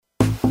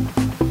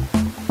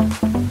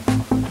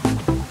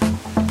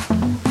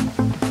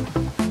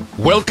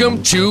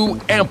Welcome to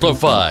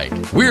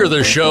Amplified. We're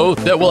the show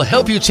that will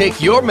help you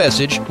take your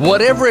message,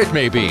 whatever it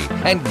may be,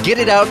 and get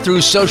it out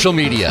through social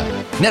media,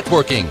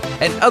 networking,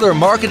 and other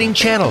marketing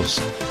channels.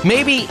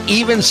 Maybe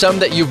even some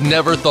that you've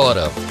never thought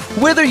of.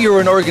 Whether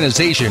you're an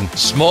organization,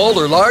 small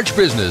or large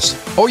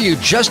business, or you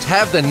just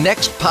have the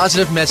next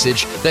positive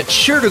message that's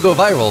sure to go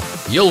viral,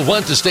 you'll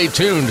want to stay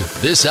tuned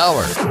this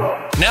hour.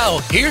 Now,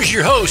 here's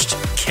your host,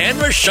 Ken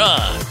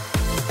Rochon.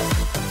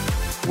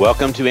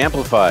 Welcome to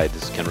Amplified.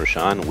 This is Ken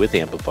Rochon with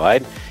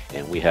Amplified,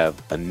 and we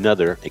have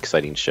another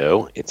exciting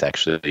show. It's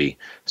actually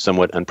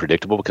somewhat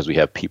unpredictable because we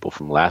have people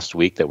from last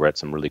week that were at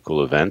some really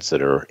cool events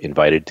that are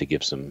invited to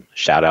give some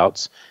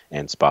shout-outs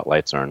and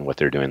spotlights on what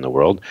they're doing in the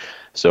world.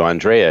 So,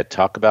 Andrea,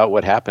 talk about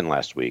what happened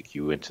last week.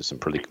 You went to some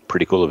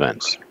pretty cool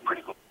events.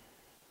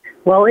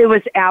 Well, it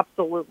was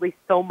absolutely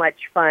so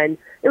much fun.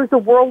 It was a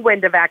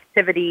whirlwind of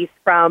activities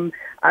from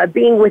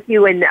being with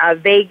you in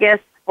Vegas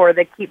for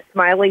the Keep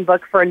Smiling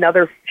book for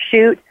another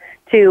shoot,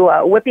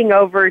 to whipping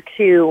over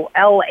to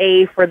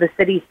LA for the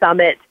City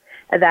Summit,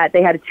 that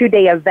they had a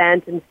 2-day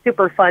event and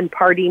super fun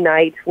party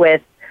night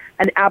with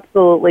an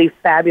absolutely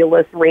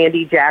fabulous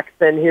Randy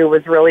Jackson, who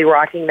was really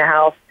rocking the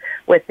house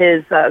with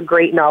his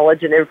great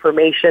knowledge and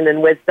information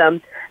and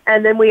wisdom.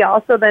 And then we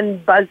also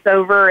then buzzed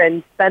over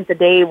and spent the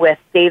day with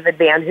David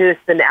Van Hoos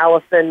and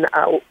Allison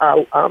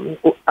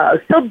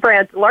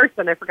Sildbrand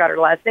Larson, I forgot her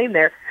last name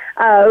there,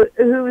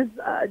 who's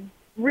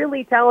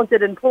really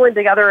talented and pulling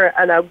together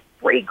a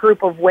great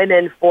group of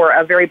women for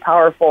a very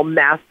powerful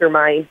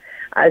mastermind.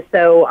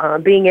 So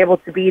being able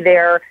to be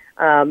there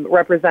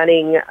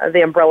representing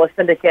the Umbrella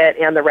Syndicate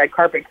and the Red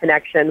Carpet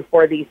Connection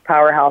for these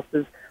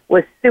powerhouses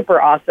was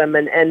super awesome.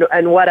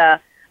 And what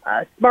a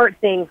smart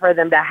thing for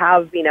them to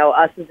have,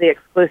 us as the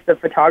exclusive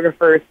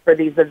photographers for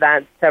these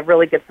events to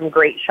really get some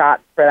great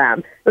shots for them.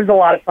 It was a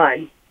lot of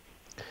fun.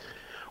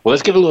 Well,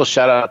 let's give a little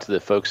shout out to the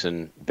folks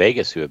in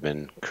Vegas who have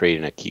been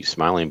creating a Keep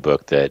Smiling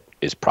book that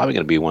is probably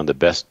going to be one of the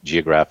best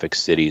geographic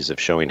cities of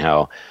showing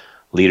how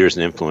leaders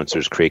and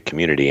influencers create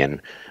community. And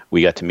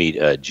we got to meet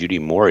Judy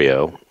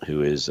Morio,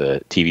 who is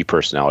a TV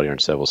personality on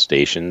several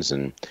stations.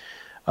 And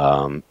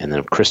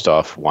then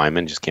Christoph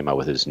Wyman just came out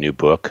with his new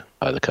book,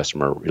 the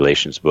Customer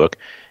Relations book.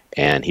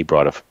 And he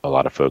brought a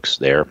lot of folks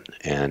there.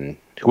 And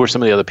who are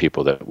some of the other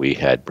people that we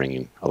had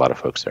bringing a lot of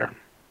folks there?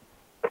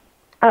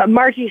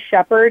 Margie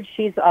Shepard,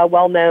 she's a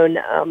well-known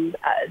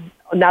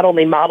not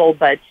only model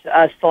but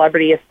a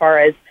celebrity as far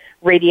as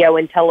radio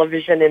and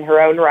television in her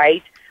own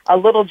right.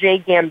 Little Jay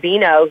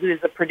Gambino, who's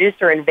a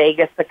producer in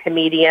Vegas, a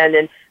comedian,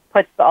 and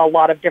puts a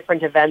lot of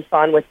different events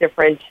on with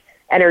different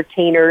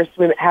entertainers.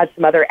 We had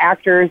some other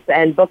actors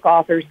and book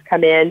authors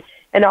come in,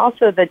 and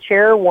also the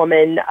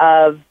chairwoman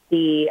of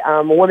the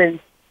Women's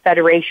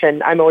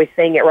Federation, I'm always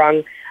saying it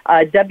wrong,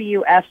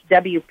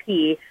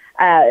 WFWP.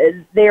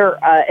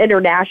 They're an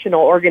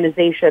international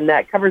organization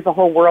that covers the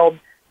whole world,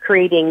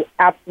 creating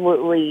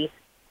absolutely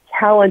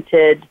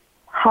talented,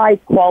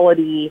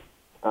 high-quality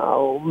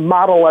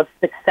model of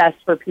success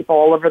for people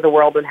all over the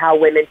world and how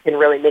women can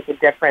really make a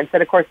difference.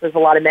 And, of course, there's a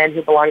lot of men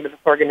who belong to this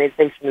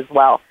organization as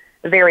well.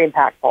 Very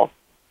impactful.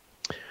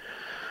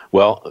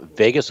 Well,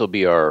 Vegas will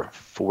be our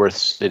fourth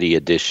city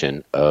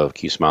edition of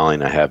Keep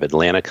Smiling. I have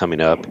Atlanta coming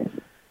up,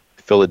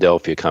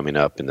 Philadelphia coming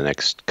up in the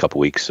next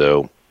couple weeks.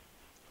 So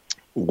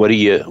what do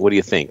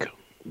you think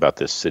about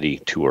this city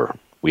tour?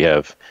 We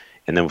have,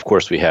 and then of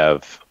course we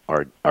have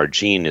our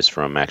Gene is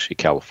from actually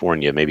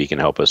California. Maybe he can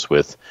help us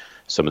with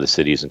some of the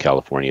cities in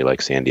California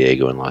like San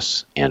Diego and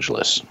Los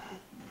Angeles.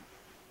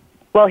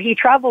 Well, he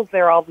travels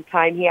there all the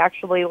time. He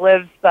actually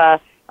lives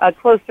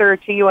closer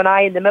to you and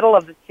I in the middle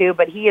of the two,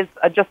 but he is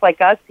just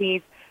like us.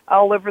 He's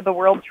all over the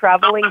world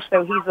traveling,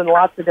 so he's in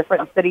lots of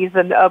different cities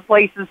and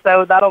places,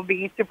 so that'll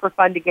be super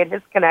fun to get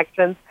his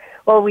connections.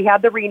 Well, we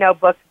had the Reno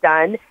book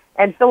done.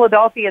 And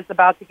Philadelphia is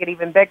about to get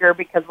even bigger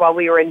because while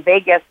we were in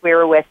Vegas, we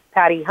were with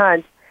Patty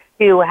Hunt,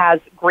 who has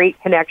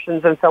great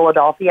connections in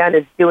Philadelphia and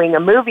is doing a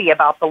movie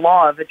about the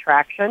law of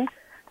attraction.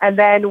 And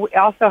then we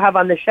also have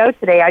on the show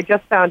today, I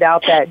just found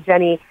out that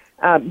Jenny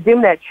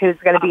Dumnich, who's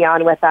going to be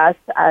on with us,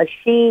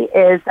 she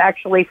is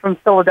actually from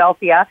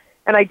Philadelphia,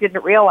 and I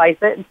didn't realize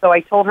it. And so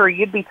I told her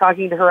you'd be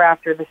talking to her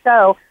after the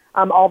show,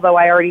 although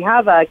I already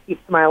have a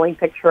Keep Smiling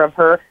picture of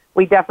her.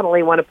 We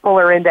definitely want to pull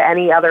her into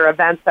any other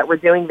events that we're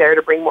doing there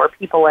to bring more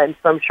people in.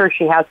 So I'm sure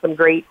she has some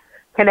great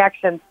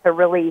connections to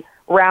really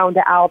round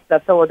out the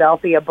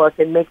Philadelphia book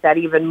and make that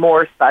even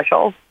more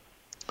special.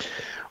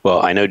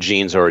 Well, I know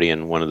Gene's already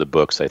in one of the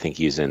books. I think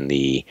he's in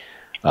the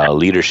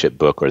leadership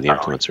book or the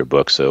influencer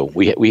book. So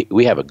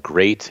we have a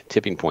great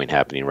tipping point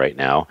happening right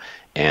now.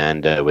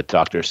 And with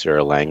Dr.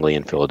 Sarah Langley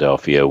in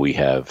Philadelphia, we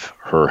have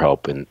her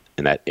help in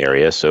that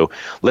area. So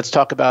let's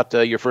talk about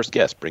your first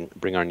guest.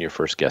 Bring on your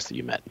first guest that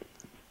you met.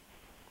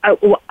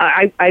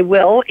 I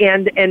will,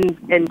 and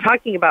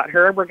talking about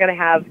her, we're going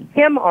to have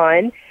him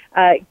on.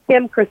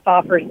 Kim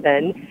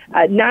Christopherson.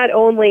 Not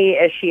only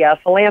is she a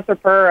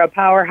philanthropist, a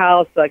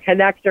powerhouse, a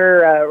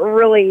connector,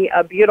 really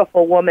a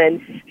beautiful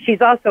woman,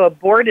 she's also a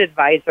board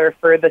advisor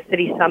for the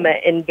City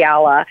Summit in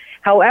Gala.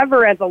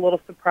 However, as a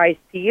little surprise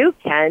to you,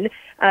 Ken,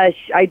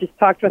 I just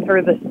talked with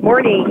her this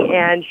morning,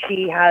 and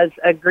she has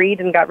agreed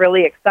and got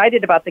really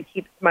excited about the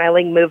Keep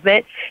Smiling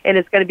movement, and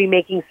is going to be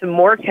making some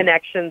more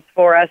connections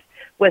for us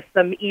with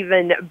some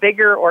even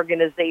bigger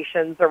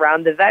organizations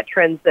around the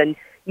veterans. And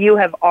you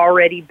have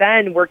already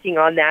been working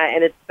on that,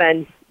 and it's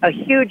been a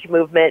huge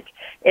movement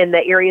in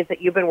the areas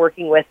that you've been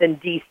working with in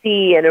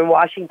D.C. and in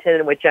Washington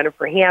and with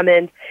Jennifer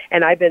Hammond.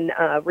 And I've been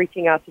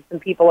reaching out to some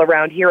people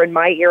around here in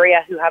my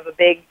area who have a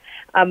big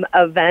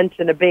event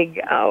and a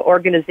big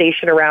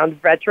organization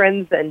around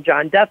veterans, and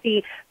John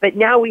Duffy. But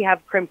now we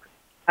have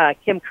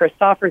Kim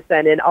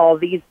Christopherson and all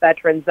these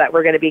veterans that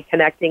we're going to be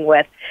connecting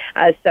with.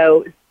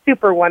 So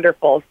super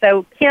wonderful.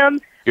 So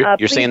Kim,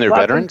 you're saying they're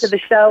veterans? To the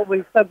show.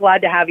 We're so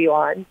glad to have you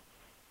on.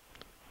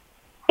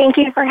 Thank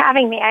you for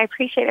having me. I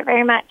appreciate it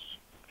very much.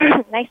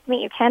 Nice to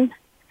meet you, Ken.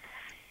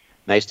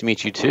 Nice to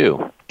meet you, too.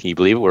 Can you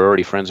believe it? We're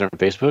already friends on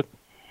Facebook?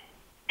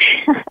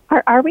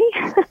 Are we?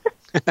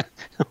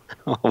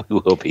 Oh, we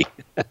will be.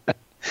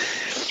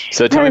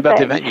 So tell me about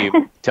the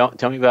event.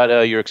 Tell me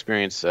about your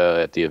experience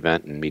at the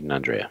event and meeting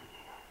Andrea.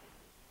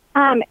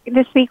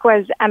 This week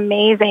was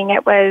amazing.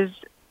 It was,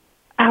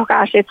 oh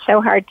gosh, it's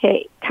so hard to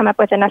come up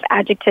with enough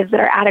adjectives that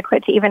are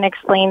adequate to even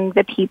explain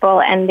the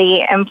people and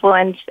the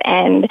influence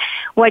and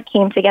what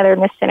came together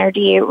in this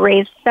synergy. It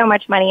raised so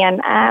much money,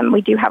 and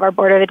we do have our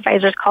board of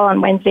advisors call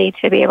on Wednesday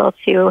to be able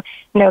to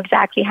know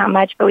exactly how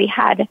much, but we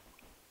had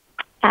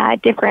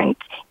different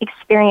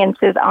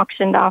experiences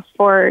auctioned off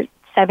for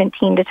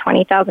 $17,000 to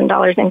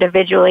 $20,000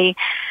 individually.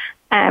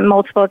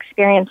 Multiple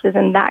experiences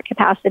in that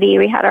capacity.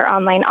 We had our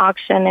online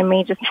auction, and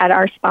we just had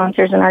our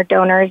sponsors and our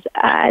donors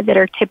that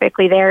are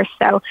typically there.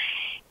 So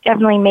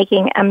definitely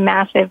making a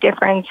massive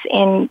difference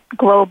in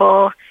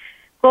global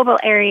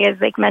areas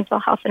like mental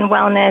health and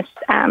wellness,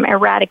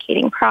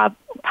 eradicating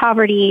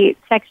poverty,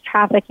 sex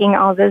trafficking,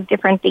 all those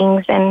different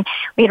things. And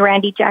we had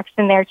Randy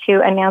Jackson there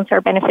to announce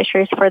our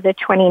beneficiaries for the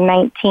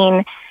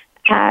 2019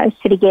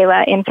 City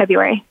Gala in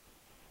February.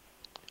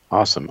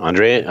 Awesome.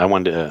 Andrea, I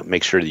wanted to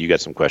make sure that you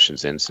got some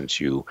questions in since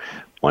you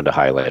wanted to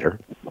highlight her.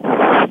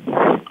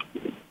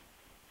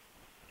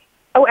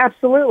 Oh,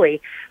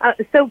 absolutely.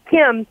 So,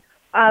 Kim,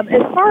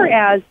 as far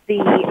as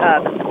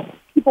the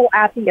people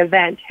at the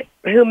event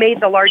who made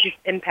the largest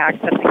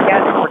impact, that the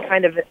guests were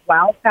kind of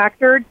wow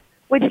factored,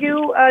 would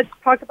you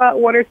talk about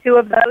one or two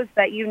of those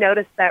that you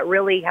noticed that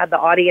really had the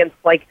audience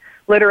like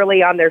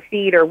literally on their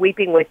feet or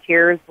weeping with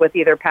tears with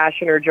either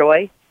passion or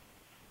joy?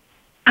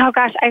 Oh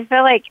gosh, I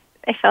feel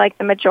like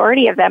the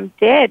majority of them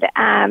did.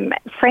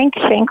 Frank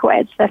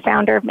Shankwitz, the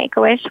founder of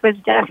Make-A-Wish, was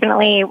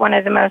definitely one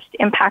of the most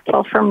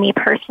impactful for me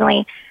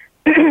personally.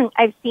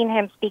 I've seen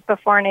him speak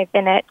before, and I've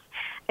been at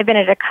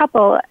a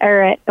couple,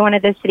 or at one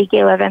of the City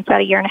Gala events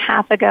about a year and a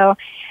half ago.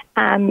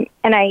 And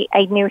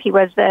I knew he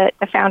was the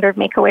founder of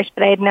Make-A-Wish,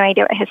 but I had no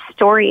idea what his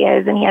story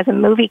is. And he has a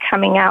movie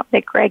coming out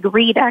that Greg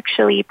Reed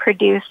actually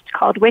produced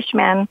called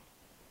Wishman,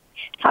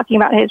 talking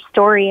about his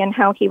story and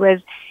how he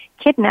was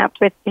kidnapped.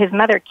 With his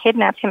mother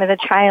kidnapped him as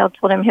a child,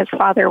 told him his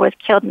father was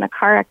killed in a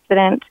car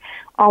accident,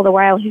 all the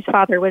while his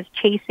father was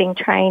chasing,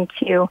 trying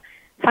to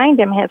find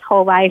him his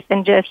whole life.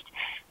 And just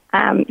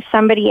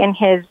somebody in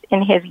his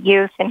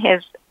youth, in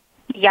his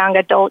young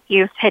adult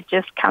youth, had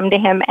just come to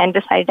him and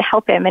decided to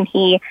help him. And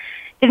he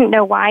didn't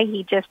know why.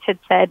 He just had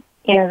said,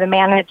 the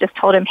man had just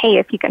told him, hey,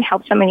 if you can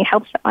help someone, you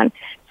help someone.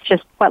 It's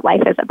just what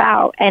life is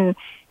about. And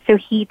so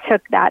he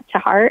took that to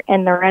heart,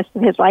 and the rest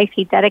of his life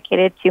he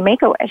dedicated to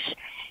Make-A-Wish.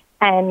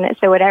 And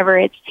so whatever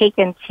it's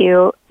taken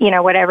to,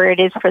 whatever it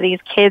is for these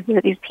kids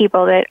or these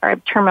people that are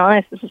terminal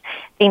illnesses,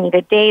 they need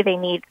a day, they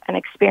need an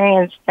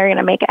experience, they're going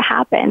to make it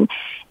happen.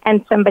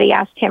 And somebody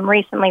asked him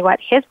recently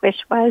what his wish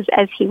was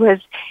as he was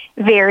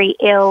very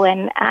ill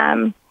and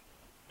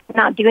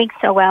not doing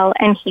so well.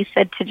 And he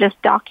said to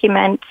just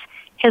document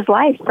his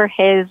life for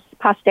his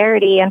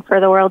posterity and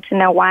for the world to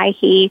know why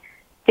he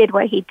did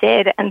what he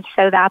did. And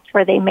so that's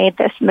where they made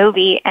this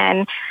movie.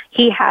 And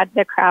he had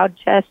the crowd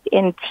just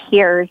in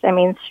tears. I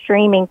mean,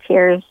 streaming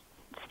tears,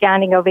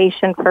 standing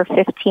ovation for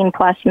 15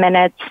 plus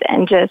minutes.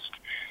 And just,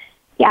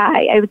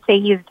 I would say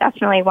he's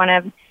definitely one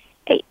of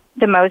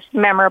the most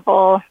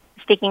memorable,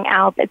 sticking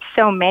out, but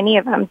so many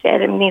of them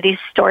did. I mean, these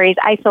stories,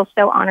 I feel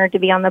so honored to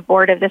be on the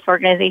board of this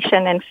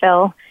organization and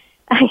feel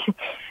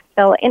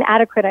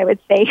inadequate, I would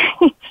say,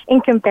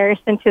 in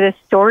comparison to the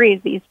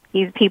stories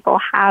these people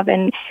have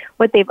and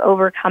what they've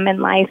overcome in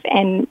life,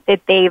 and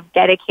that they've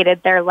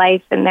dedicated their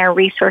life and their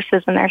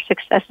resources and their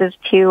successes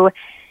to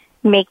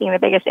making the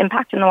biggest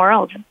impact in the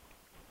world.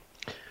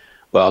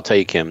 Well, I'll tell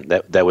you, Kim,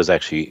 that was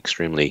actually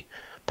extremely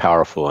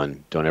powerful,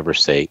 and don't ever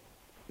say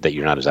that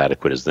you're not as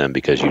adequate as them,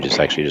 because you just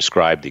actually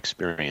described the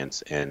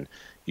experience, and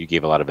you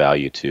gave a lot of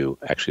value to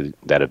actually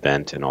that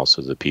event and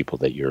also the people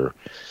that you're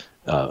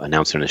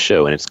announcing on the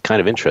show. And it's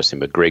kind of interesting,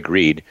 but Greg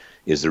Reed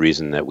is the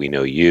reason that we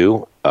know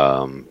you,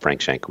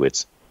 Frank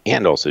Shankwitz,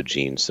 and also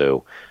Gene.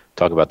 So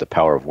talk about the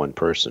power of one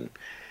person.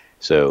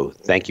 So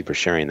thank you for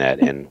sharing that,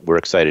 and we're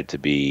excited to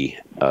be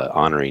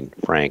honoring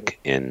Frank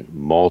in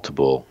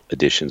multiple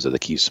editions of the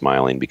Keep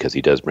Smiling, because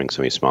he does bring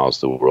so many smiles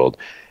to the world.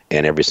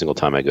 And every single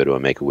time I go to a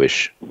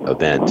Make-A-Wish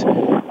event,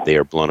 they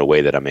are blown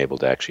away that I'm able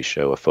to actually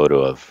show a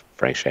photo of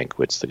Frank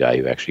Shankwitz, the guy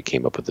who actually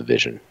came up with the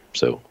vision.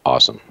 So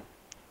awesome.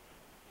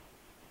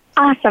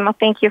 Awesome. Well,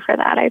 thank you for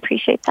that. I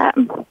appreciate that.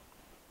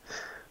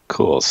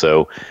 Cool.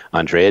 So,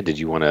 Andrea, did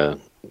you want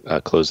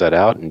to close that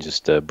out and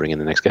just bring in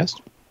the next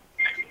guest?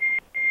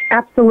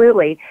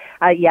 Absolutely.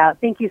 Yeah,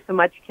 thank you so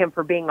much, Kim,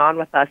 for being on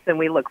with us, and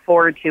we look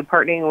forward to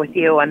partnering with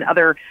you on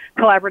other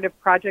collaborative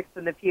projects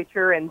in the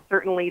future, and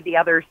certainly the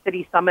other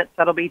city summits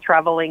that'll be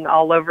traveling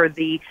all over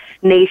the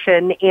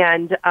nation.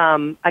 And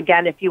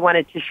again, if you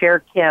wanted to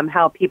share, Kim,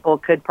 how people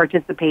could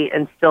participate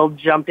and still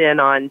jump in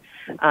on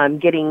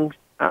getting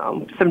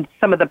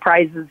some of the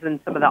prizes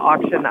and some of the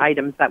auction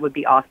items, that would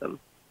be awesome.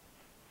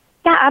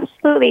 Yeah,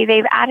 absolutely.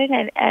 They've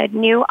added a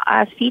new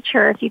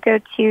feature. If you go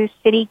to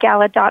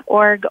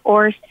citygala.org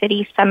or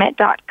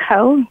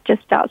citysummit.co,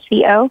 just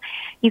 .co,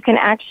 you can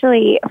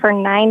actually, for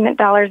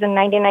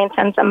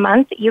 $9.99 a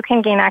month, you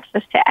can gain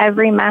access to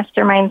every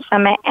Mastermind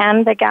Summit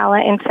and the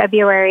gala in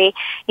February.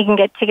 You can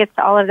get tickets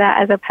to all of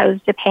that as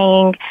opposed to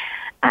paying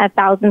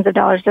thousands of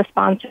dollars to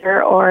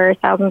sponsor or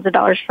thousands of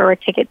dollars for a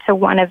ticket to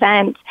one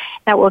event.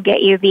 That will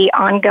get you the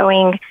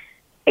ongoing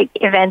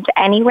events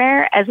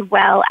anywhere, as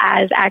well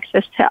as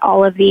access to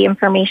all of the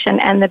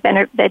information and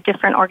the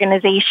different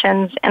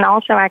organizations, and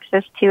also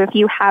access to, if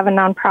you have a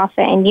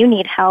nonprofit and you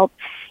need help,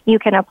 you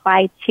can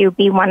apply to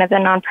be one of the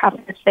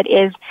nonprofits that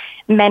is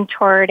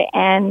mentored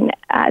and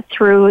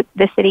through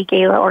the City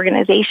Gala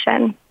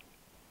organization.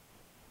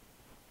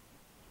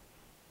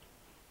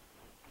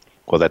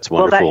 Well, that's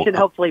wonderful. Well, that should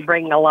hopefully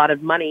bring a lot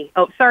of money.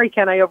 Oh, sorry,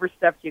 Ken, I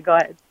overstepped you. Go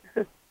ahead.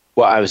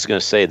 Well, I was going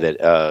to say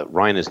that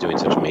Ryan is doing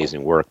such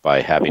amazing work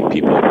by having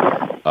people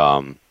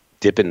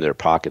dip into their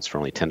pockets for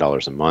only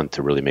 $10 a month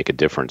to really make a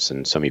difference.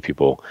 And so many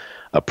people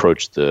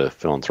approach the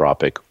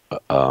philanthropic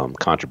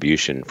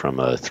contribution from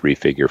a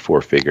 3-figure,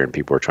 4-figure, and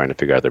people are trying to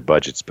figure out their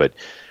budgets. But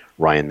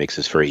Ryan makes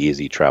this very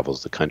easy. He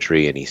travels the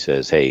country, and he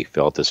says, hey,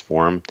 fill out this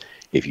form.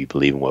 If you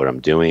believe in what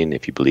I'm doing,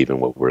 if you believe in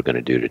what we're going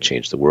to do to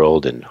change the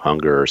world and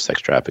hunger,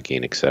 sex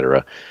trafficking, et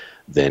cetera,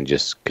 then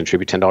just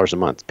contribute $10 a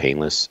month,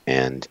 painless.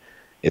 And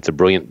it's a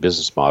brilliant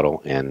business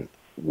model, and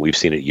we've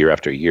seen it year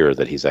after year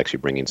that he's actually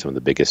bringing some of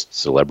the biggest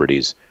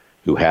celebrities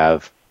who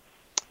have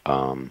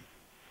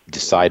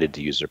decided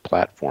to use their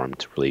platform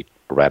to really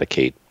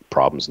eradicate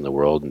problems in the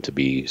world and to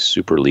be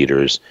super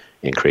leaders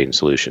in creating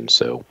solutions.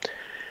 So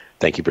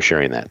thank you for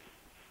sharing that.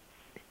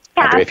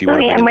 Yeah, Andrea,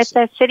 absolutely. And with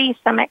the City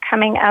Summit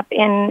coming up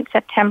in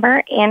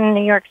September in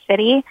New York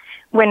City,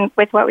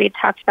 with what we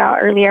talked about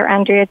earlier,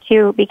 Andrea,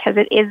 too, because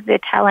it is the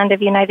tail end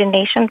of United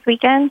Nations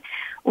weekend,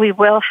 we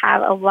will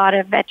have a lot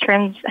of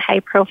veterans,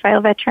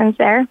 high-profile veterans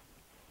there.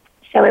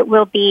 So it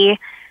will be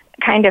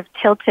kind of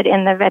tilted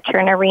in the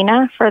veteran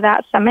arena for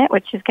that summit,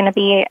 which is going to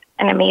be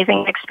an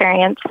amazing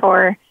experience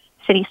for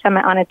City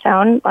Summit on its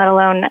own, let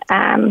alone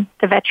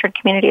the veteran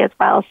community as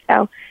well.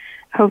 So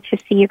hope to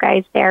see you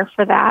guys there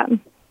for that. Do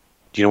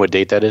you know what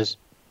date that is?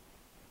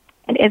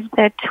 It is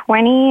the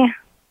 21st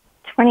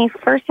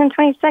and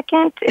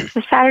 22nd. It's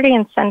the Saturday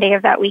and Sunday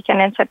of that weekend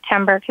in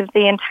September, because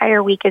the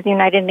entire week is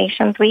United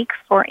Nations Week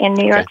in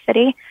New York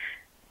City.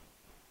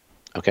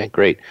 Okay,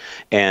 great.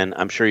 And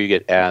I'm sure you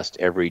get asked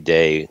every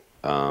day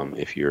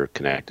if you're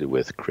connected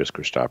with Chris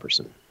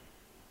Christopherson.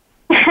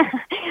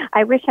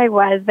 I wish I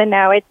was, but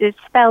no, it's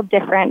spelled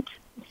different.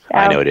 So.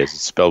 I know it is.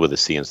 It's spelled with a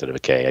C instead of a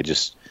K.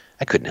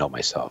 I couldn't help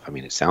myself. I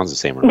mean, it sounds the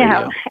same on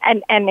radio. No,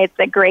 and it's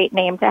a great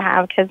name to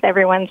have because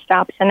everyone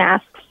stops and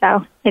asks.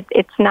 So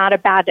it's not a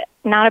bad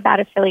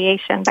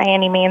affiliation by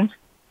any means.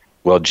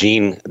 Well,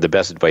 Gene, the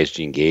best advice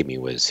Gene gave me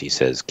was, he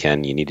says,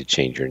 Ken, you need to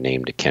change your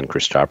name to Ken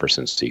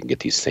Christopherson so you can get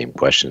these same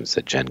questions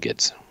that Jen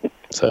gets.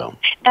 So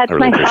that's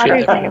my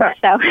father's name.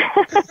 So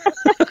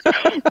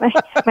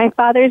my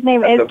father's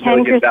name is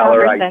Ken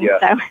Christopherson.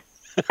 So.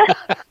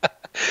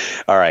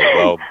 All right.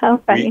 Well,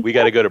 we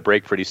got to go to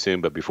break pretty soon,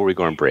 but before we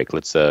go on break,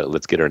 let's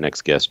get our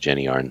next guest,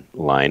 Jenny, on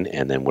line,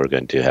 and then we're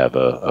going to have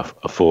a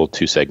full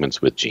 2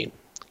 segments with Gene.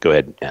 Go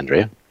ahead,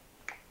 Andrea.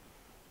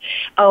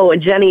 Oh,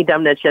 Jenny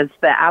Dumnich is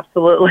the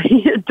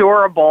absolutely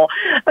adorable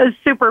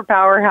super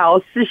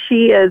powerhouse.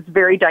 She is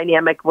very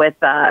dynamic with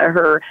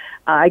her.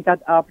 I got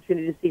the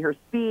opportunity to see her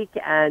speak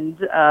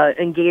and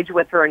engage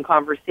with her in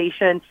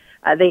conversation.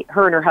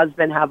 Her and her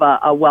husband have a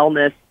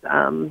wellness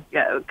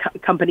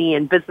company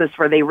and business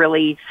where they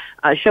really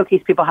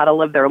showcase people how to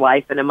live their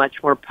life in a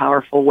much more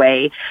powerful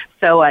way.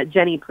 So,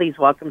 Jenny, please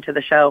welcome to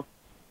the show.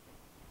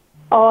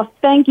 Oh,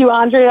 thank you,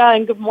 Andrea,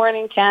 and good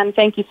morning, Ken.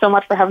 Thank you so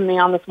much for having me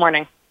on this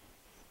morning.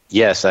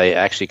 Yes, I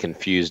actually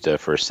confused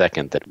for a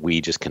second that we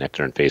just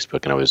connected on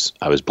Facebook, and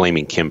I was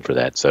blaming Kim for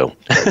that. So,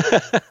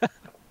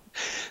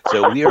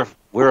 so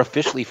we're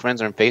officially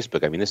friends on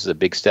Facebook. I mean, this is a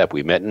big step.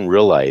 We met in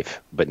real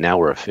life, but now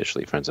we're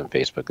officially friends on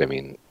Facebook. I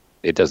mean,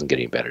 it doesn't get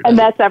any better. And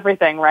that's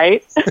everything,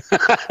 right?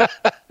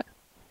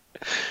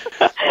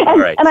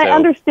 And I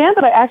understand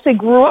that I actually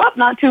grew up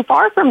not too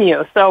far from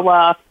you.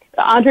 So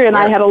Andrea and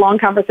I had a long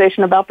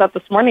conversation about that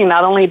this morning.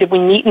 Not only did we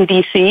meet in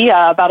D.C.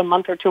 About a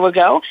month or two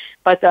ago,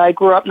 but I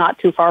grew up not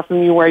too far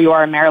from you where you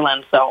are in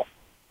Maryland. So,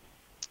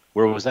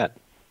 where was that?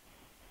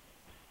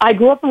 I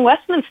grew up in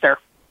Westminster.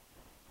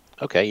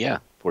 Okay, yeah,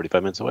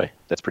 45 minutes away.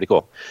 That's pretty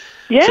cool.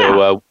 Yeah.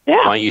 So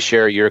why don't you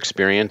share your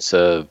experience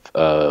of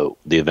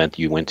the event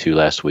you went to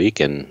last week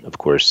and, of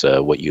course,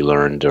 what you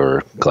learned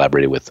or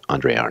collaborated with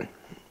Andrea on?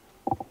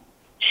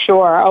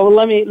 Sure. Oh,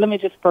 let me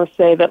just first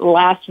say that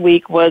last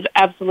week was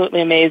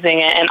absolutely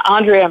amazing, and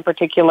Andrea in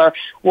particular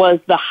was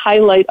the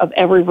highlight of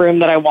every room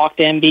that I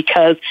walked in,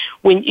 because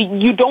when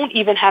you don't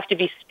even have to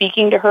be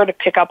speaking to her to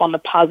pick up on the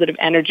positive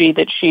energy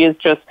that she is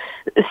just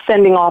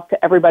sending off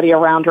to everybody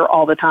around her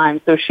all the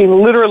time. So she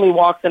literally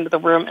walks into the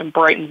room and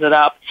brightens it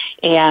up,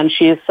 and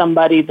she is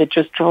somebody that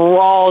just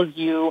draws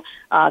you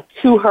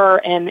to her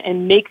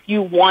and makes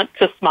you want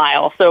to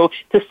smile. So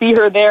to see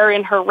her there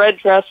in her red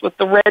dress with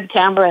the red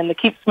camera and the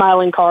Keep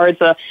Smiling cards,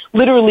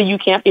 literally you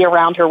can't be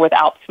around her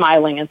without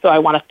smiling. And so I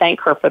want to thank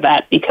her for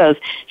that, because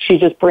she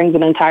just brings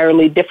an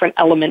entirely different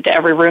element to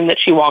every room that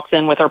she walks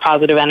in with her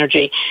positive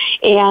energy.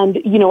 And,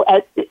 you know,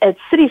 at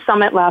City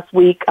Summit last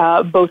week,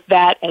 both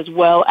that as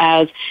well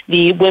as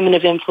the Women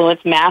of Influence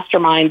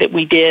Mastermind that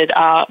we did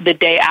the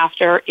day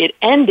after it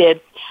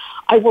ended,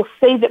 I will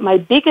say that my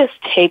biggest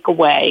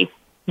takeaway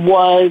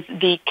was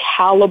the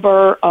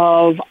caliber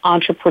of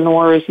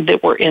entrepreneurs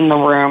that were in the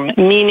room,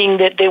 meaning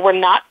that they were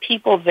not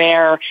people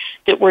there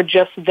that were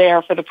just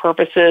there for the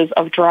purposes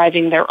of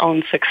driving their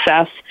own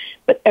success,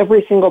 but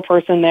every single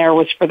person there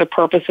was for the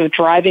purpose of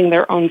driving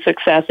their own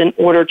success in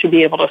order to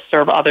be able to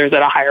serve others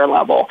at a higher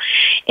level.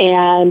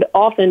 And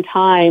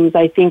oftentimes,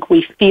 I think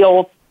we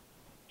feel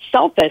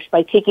selfish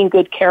by taking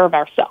good care of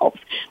ourselves.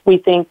 We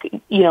think,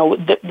 you know,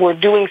 that we're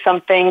doing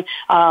something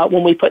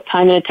when we put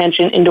time and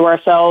attention into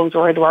ourselves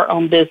or into our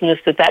own business,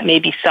 that may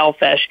be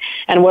selfish.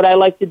 And what I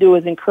like to do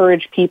is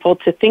encourage people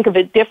to think of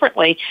it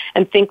differently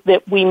and think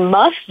that we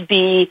must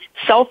be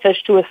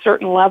selfish to a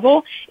certain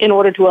level in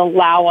order to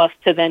allow us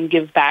to then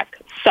give back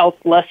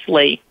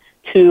selflessly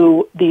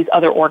to these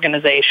other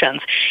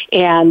organizations.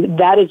 And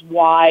that is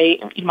why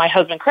my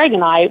husband Craig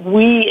and I,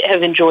 we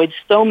have enjoyed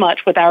so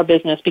much with our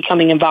business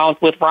becoming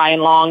involved with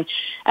Ryan Long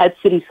at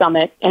City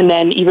Summit, and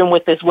then even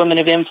with this Women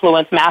of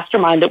Influence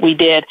Mastermind that we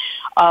did.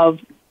 Of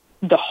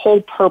the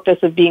whole purpose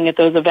of being at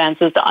those events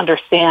is to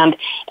understand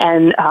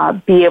and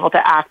be able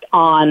to act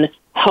on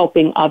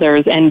helping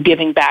others and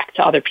giving back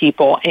to other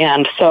people.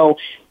 And so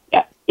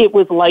it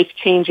was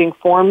life-changing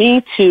for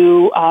me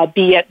to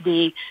be at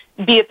the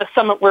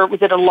summit where it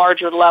was at a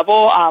larger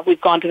level. We've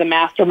gone to the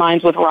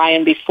masterminds with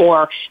Ryan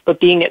before,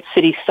 but being at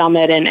City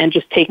Summit and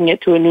just taking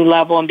it to a new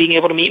level and being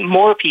able to meet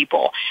more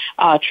people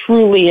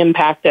truly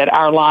impacted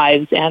our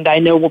lives, and I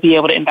know we'll be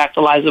able to impact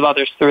the lives of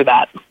others through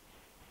that.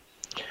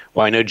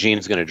 Well, I know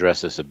Jean's going to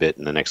address this a bit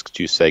in the next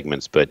two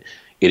segments, but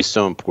it is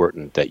so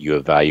important that you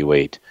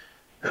evaluate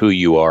who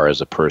you are as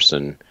a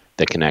person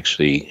that can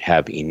actually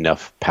have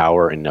enough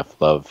power, enough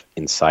love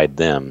inside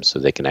them so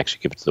they can actually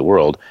give it to the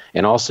world.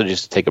 And also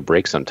just to take a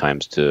break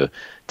sometimes to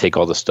take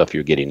all the stuff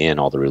you're getting in,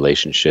 all the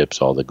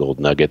relationships, all the gold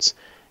nuggets,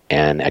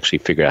 and actually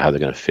figure out how they're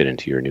going to fit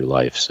into your new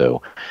life.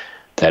 So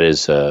that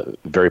is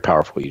very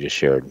powerful what you just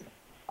shared.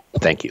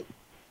 Thank you.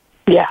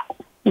 Yeah,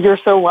 you're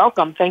so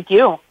welcome. Thank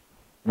you.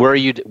 Where are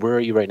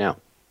you right now?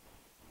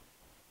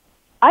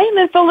 I am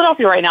in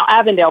Philadelphia right now,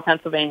 Avondale,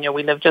 Pennsylvania.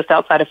 We live just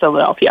outside of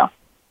Philadelphia.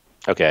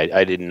 Okay,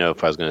 I didn't know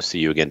if I was going to see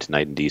you again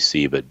tonight in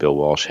D.C., but Bill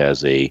Walsh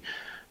has a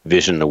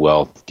Vision to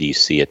Wealth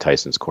D.C. at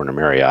Tyson's Corner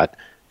Marriott,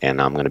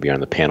 and I'm going to be on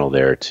the panel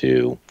there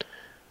to,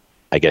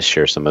 I guess,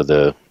 share some of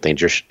the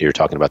things you're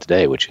talking about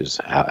today, which is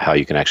how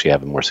you can actually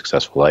have a more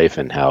successful life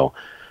and how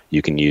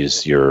you can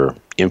use your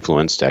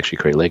influence to actually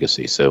create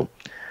legacy. So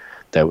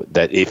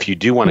that if you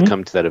do want to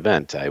come to that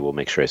event, I will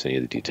make sure I send you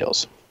the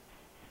details.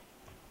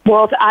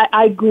 Well,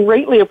 I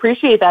greatly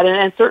appreciate that,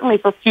 and certainly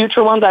for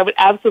future ones, I would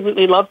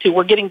absolutely love to.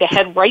 We're getting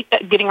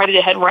ready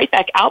to head right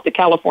back out to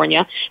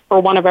California for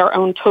one of our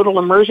own total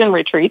immersion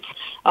retreats.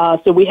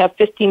 So we have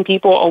 15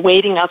 people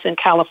awaiting us in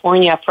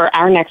California for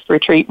our next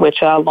retreat,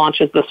 which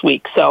launches this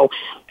week. So,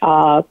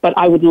 but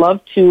I would love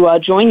to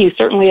join you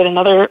certainly at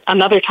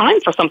another time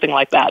for something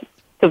like that,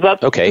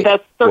 because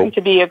that's certain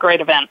to be a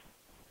great event.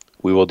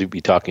 We will be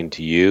talking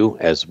to you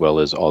as well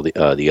as all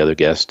the other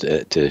guests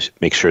to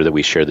make sure that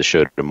we share the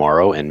show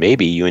tomorrow, and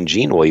maybe you and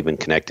Jean will even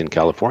connect in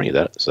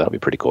California. So that'll be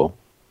pretty cool.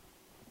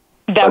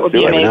 That would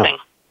be amazing.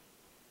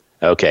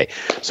 Okay,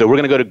 so we're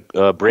going to go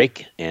to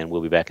break, and we'll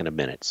be back in a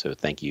minute. So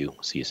thank you.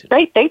 See you soon.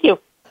 Great, thank you.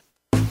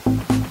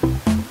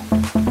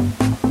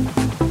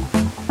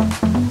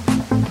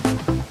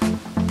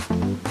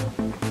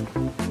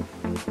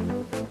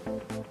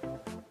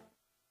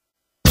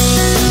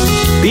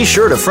 Be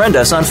sure to friend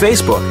us on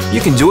Facebook. You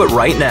can do it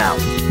right now.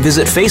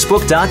 Visit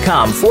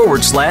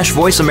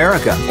facebook.com/Voice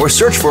America or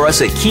search for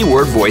us at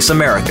keyword Voice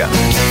America.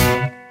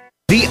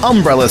 The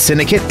Umbrella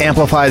Syndicate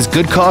amplifies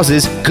good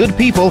causes, good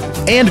people,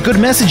 and good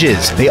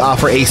messages. They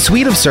offer a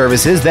suite of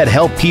services that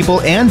help people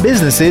and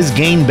businesses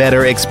gain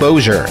better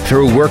exposure.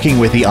 Through working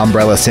with the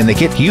Umbrella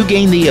Syndicate, you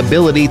gain the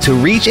ability to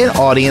reach an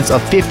audience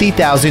of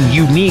 50,000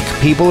 unique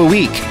people a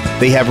week.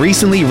 They have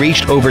recently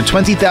reached over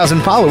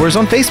 20,000 followers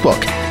on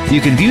Facebook. You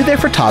can view their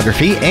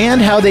photography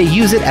and how they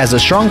use it as a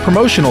strong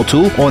promotional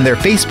tool on their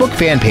Facebook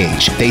fan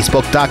page,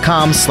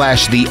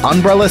 facebook.com/The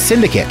Umbrella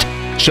Syndicate.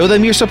 Show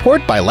them your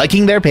support by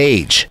liking their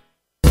page.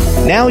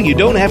 Now you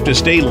don't have to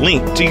stay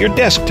linked to your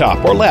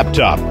desktop or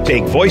laptop.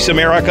 Take Voice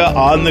America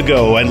on the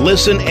go and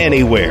listen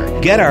anywhere.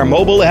 Get our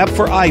mobile app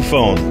for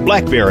iPhone,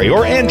 BlackBerry,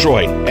 or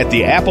Android at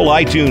the Apple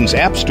iTunes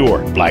App Store,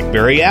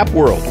 BlackBerry App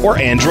World, or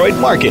Android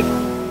Market.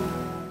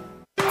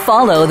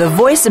 Follow the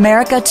Voice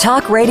America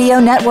Talk Radio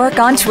Network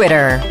on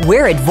Twitter.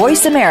 We're at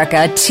Voice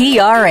America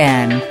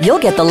TRN. You'll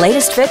get the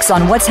latest fix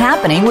on what's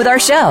happening with our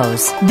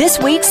shows, this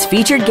week's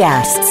featured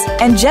guests,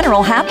 and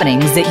general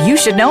happenings that you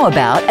should know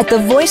about at the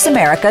Voice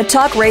America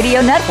Talk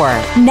Radio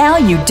Network. Now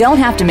you don't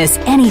have to miss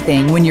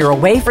anything when you're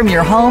away from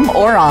your home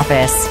or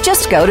office.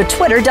 Just go to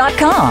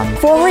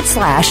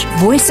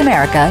twitter.com/Voice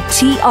America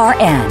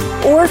TRN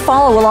or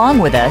follow along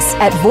with us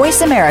at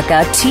Voice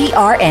America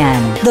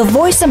TRN, the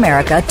Voice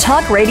America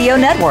Talk Radio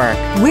Network.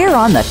 We're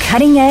on the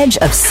cutting edge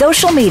of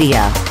social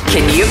media.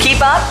 Can you keep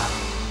up?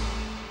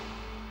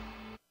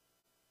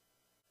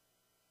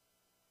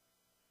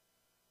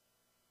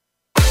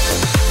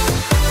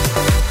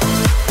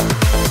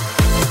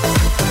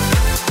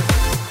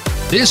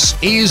 This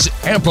is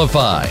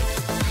Amplified.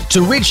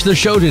 To reach the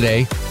show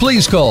today,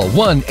 please call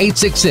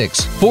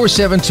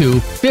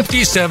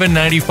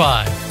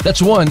 1-866-472-5795.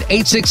 That's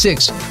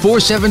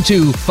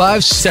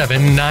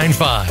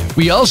 1-866-472-5795.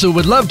 We also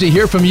would love to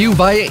hear from you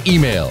via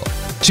email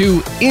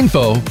to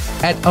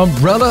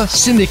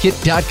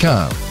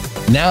info@umbrellasyndicate.com.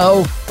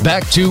 Now,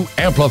 back to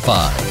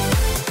Amplify.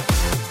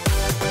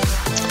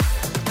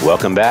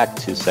 Welcome back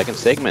to second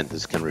segment.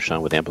 This is Ken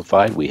Rochon with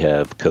Amplified. We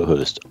have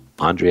co-host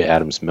Andrea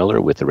Adams-Miller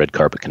with the Red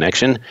Carpet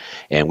Connection,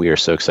 and we are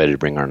so excited to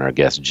bring on our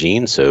guest,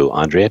 Gene. So,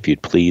 Andrea, if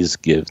you'd please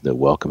give the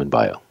welcome and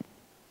bio.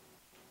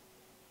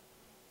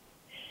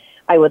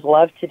 I would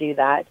love to do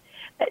that.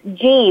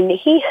 Gene,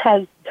 he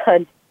has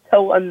done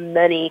so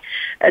many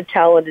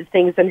talented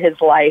things in his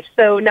life.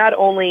 So not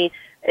only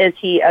is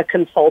he a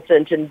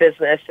consultant in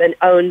business and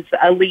owns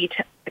Elite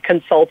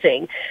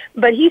Consulting,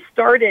 but he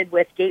started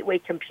with Gateway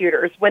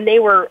Computers when they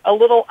were a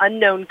little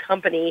unknown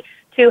company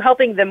to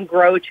helping them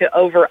grow to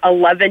over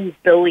 11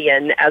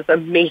 billion as a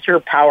major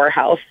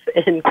powerhouse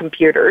in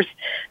computers.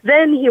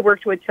 Then he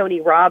worked with Tony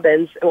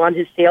Robbins on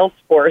his sales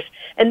force,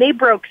 and they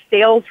broke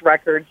sales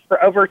records for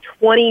over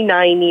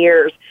 29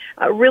 years,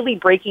 really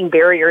breaking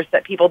barriers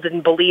that people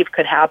didn't believe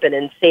could happen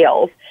in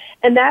sales.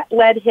 And that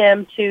led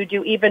him to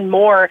do even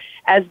more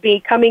as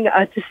becoming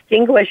a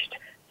distinguished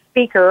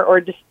speaker or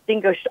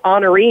distinguished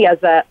honoree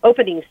as an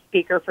opening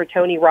speaker for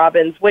Tony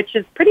Robbins, which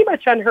is pretty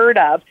much unheard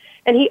of.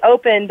 And he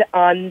opened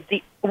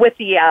with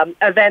the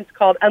event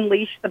called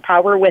Unleash the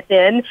Power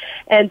Within.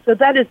 And so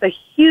that is a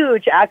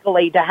huge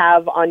accolade to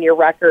have on your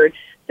record.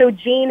 So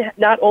Gene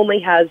not only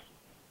has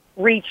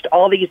reached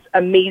all these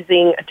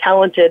amazing,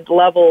 talented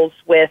levels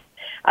with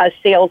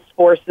sales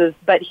forces,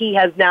 but he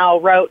has now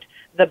wrote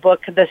the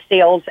book, The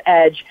Sales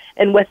Edge.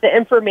 And with the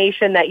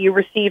information that you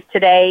received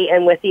today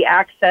and with the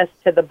access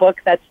to the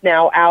book that's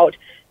now out,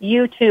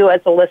 you too,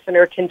 as a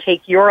listener, can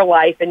take your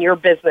life and your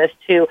business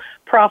to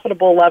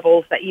profitable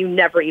levels that you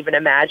never even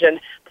imagined.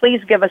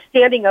 Please give a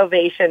standing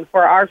ovation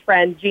for our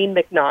friend Gene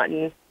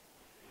McNaughton.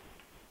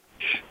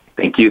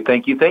 Thank you,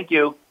 thank you, thank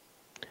you.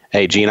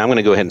 Hey, Gene, I'm going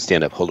to go ahead and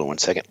stand up. Hold on one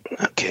second.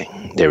 Okay,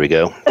 there we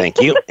go.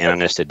 Thank you. And I'm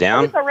going to sit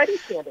down. He's already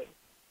standing.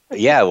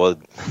 Yeah, well,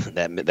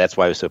 that's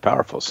why it was so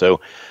powerful. So,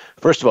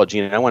 first of all,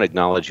 Gene, I want to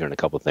acknowledge you on a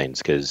couple of things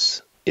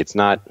because it's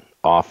not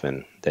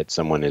often that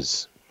someone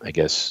is, I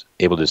guess,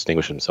 able to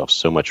distinguish themselves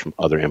so much from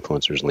other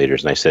influencers and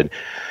leaders. And I said,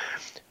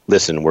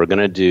 listen, we're going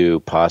to do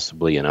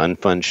possibly an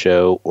unfun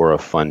show or a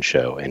fun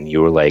show. And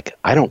you were like,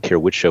 I don't care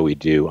which show we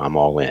do, I'm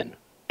all in.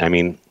 I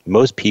mean,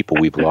 most people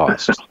we've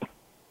lost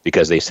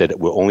because they said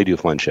we'll only do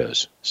fun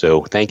shows.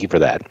 So thank you for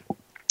that.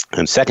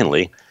 And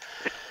secondly,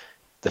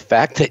 the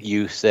fact that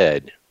you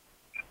said,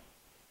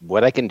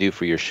 what I can do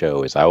for your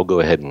show is I will go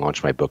ahead and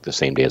launch my book the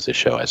same day as the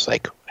show. I was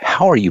like,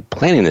 how are you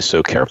planning this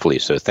so carefully?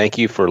 So thank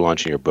you for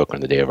launching your book on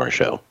the day of our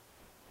show.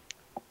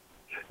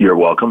 You're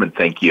welcome, and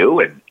thank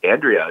you. And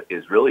Andrea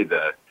is really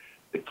the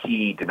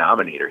key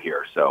denominator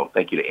here. So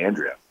thank you to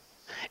Andrea.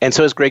 And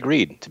so is Greg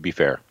Reed, to be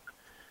fair.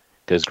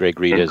 Because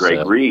Greg Reed is...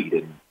 Greg Reed.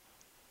 And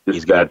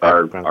he's got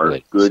our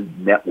good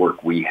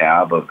network we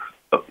have of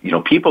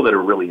people that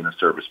are really in a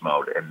service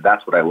mode. And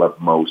that's what I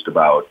love most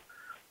about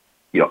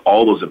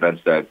all those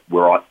events that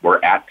we're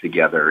at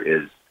together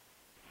is,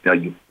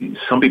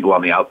 some people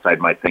on the outside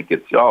might think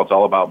it's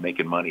all about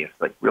making money. It's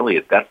like, really,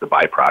 that's the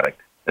byproduct.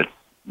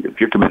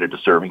 If you're committed to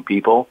serving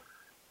people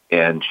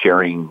and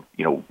sharing,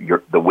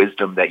 the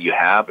wisdom that you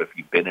have, if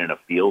you've been in a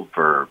field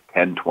for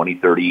 10, 20,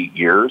 30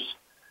 years,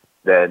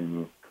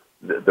 then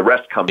the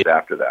rest comes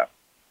after that.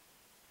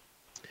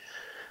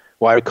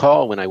 Well, I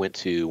recall when I went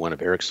to one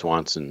of Eric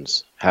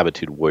Swanson's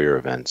Habitude Warrior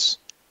events,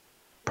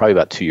 probably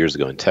about 2 years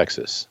ago in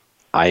Texas.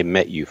 I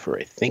met you for,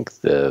 I think,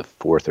 the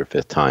fourth or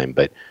fifth time,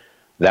 but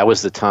that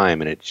was the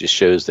time, and it just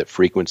shows that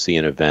frequency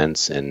in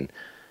events and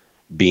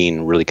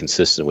being really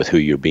consistent with who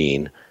you're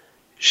being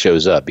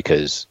shows up,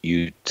 because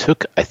you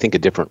took, I think, a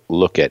different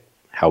look at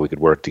how we could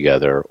work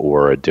together,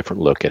 or a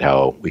different look at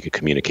how we could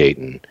communicate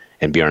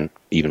and be on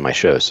even my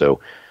show.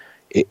 So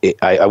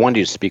I wanted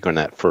you to speak on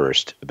that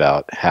first,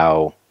 about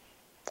how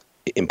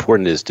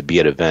important it is to be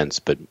at events,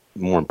 but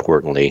more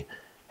importantly,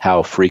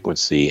 how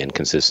frequency and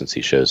consistency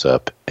shows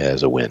up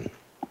as a win.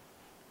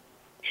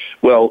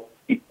 Well,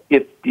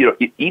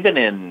 even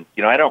in,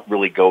 I don't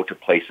really go to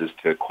places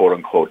to quote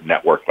unquote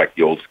network like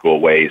the old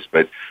school ways,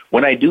 but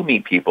when I do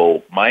meet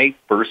people, my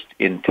first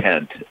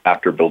intent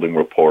after building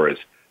rapport is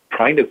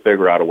trying to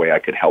figure out a way I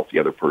could help the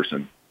other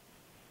person.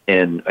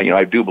 And,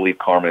 I do believe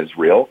karma is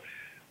real.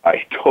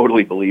 I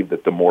totally believe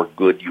that the more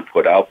good you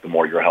put out, the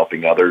more you're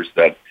helping others,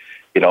 that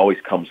it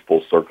always comes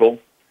full circle.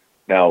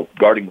 Now,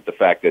 guarding with the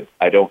fact that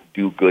I don't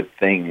do good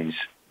things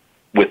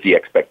with the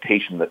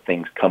expectation that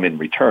things come in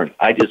return.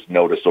 I just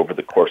notice over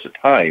the course of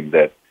time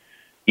that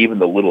even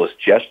the littlest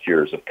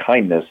gestures of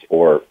kindness,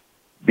 or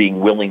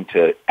being willing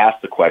to ask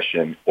the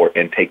question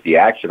and take the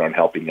action on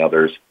helping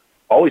others,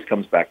 always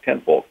comes back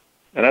tenfold.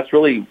 And that's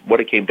really what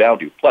it came down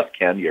to. Plus,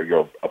 Ken,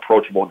 you're an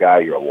approachable guy.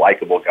 You're a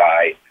likable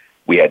guy.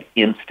 We had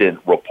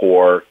instant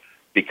rapport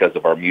because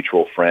of our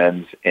mutual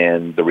friends,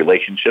 and the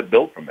relationship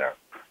built from there.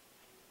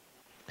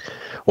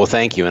 Well,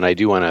 thank you. And I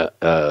do want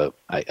to,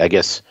 I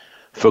guess,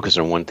 focus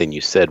on one thing you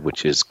said,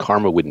 which is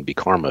karma wouldn't be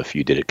karma if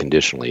you did it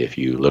conditionally. If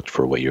you looked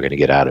for what you're going to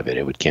get out of it,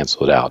 it would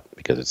cancel it out,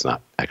 because it's not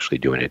actually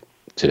doing it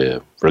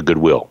for a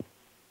goodwill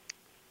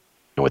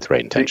and with the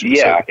right intention.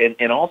 Yeah, so.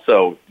 And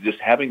also just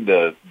having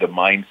the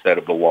mindset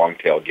of the long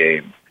tail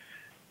game.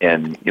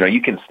 And,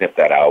 you can sniff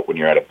that out when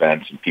you're at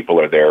events and people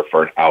are there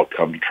for an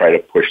outcome to try to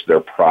push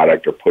their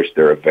product or push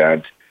their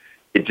event.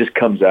 It just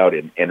comes out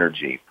in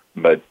energy.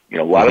 But,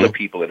 a lot of the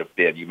people that have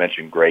been, you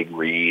mentioned Greg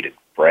Reed and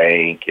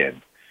Frank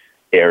and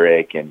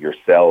Eric and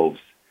yourselves,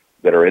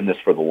 that are in this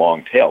for the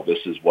long tail. This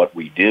is what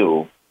we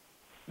do.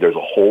 There's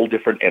a whole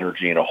different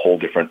energy and a whole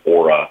different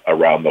aura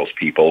around those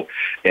people.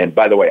 And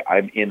by the way,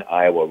 I'm in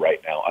Iowa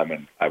right now.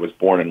 I was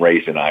born and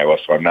raised in Iowa,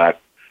 so I'm not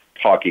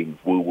talking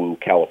woo-woo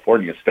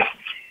California stuff,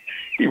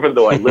 even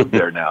though I live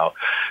there now.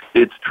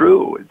 It's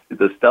true. It's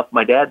the stuff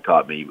my dad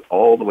taught me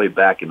all the way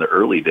back in the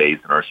early days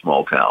in our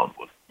small town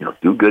was,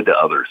 do good to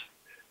others.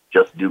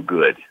 Just do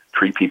good.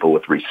 Treat people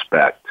with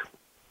respect.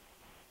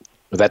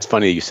 Well, that's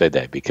funny you said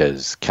that,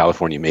 because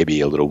California may be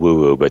a little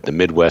woo-woo, but the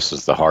Midwest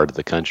is the heart of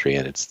the country,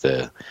 and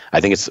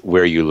I think it's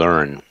where you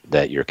learn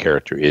that your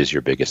character is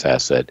your biggest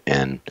asset.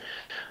 And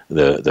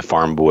the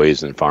farm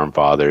boys and farm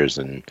fathers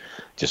and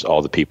just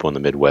all the people in the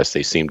Midwest,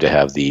 they seem to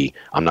have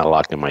I'm not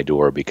locking my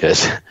door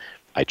because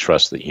I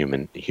trust that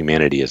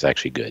humanity is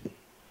actually good.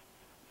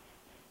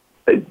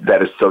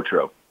 That is so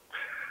true.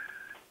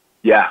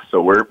 Yeah,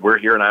 so we're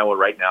here in Iowa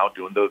right now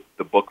doing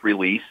the book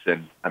release,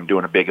 and I'm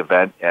doing a big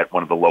event at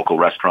one of the local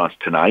restaurants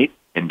tonight,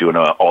 and doing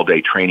an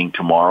all-day training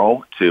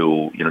tomorrow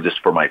to,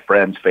 just for my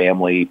friends,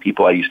 family,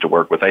 people I used to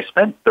work with. I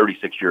spent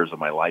 36 years of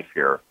my life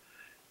here,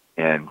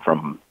 and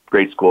from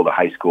grade school to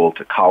high school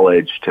to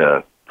college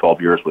to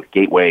 12 years with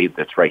Gateway,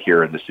 that's right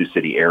here in the Sioux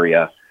City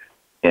area,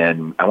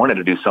 and I wanted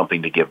to do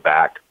something to give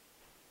back.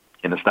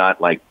 And it's not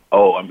like,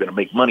 oh, I'm going to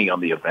make money on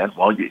the event.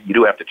 Well, you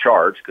do have to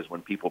charge, because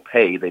when people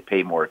pay, they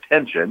pay more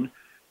attention,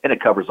 and it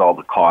covers all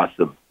the costs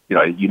of,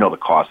 the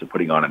cost of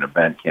putting on an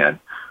event, Ken.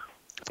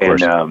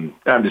 And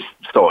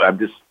I'm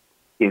just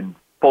in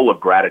full of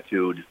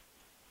gratitude,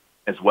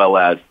 as well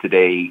as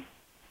today,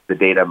 the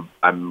date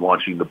I'm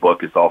launching the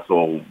book is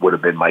also would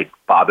have been my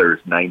father's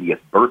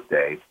 90th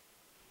birthday.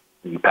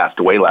 He passed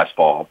away last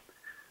fall.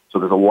 So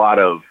there's a lot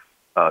of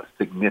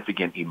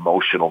significant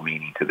emotional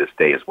meaning to this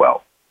day as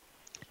well.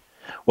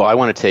 Well, I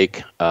want to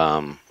take,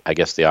 I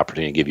guess, the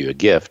opportunity to give you a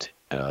gift,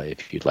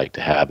 if you'd like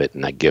to have it.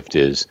 And that gift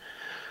is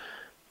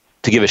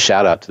to give a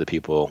shout out to the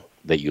people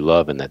that you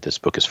love and that this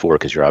book is for,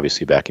 because you're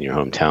obviously back in your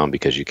hometown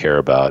because you care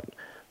about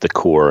the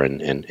core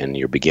and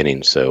your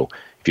beginnings. So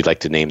if you'd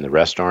like to name the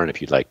restaurant,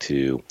 if you'd like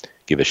to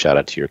give a shout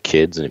out to your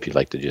kids, and if you'd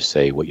like to just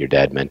say what your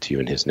dad meant to you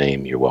in his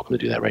name, you're welcome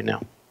to do that right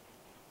now.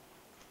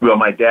 Well,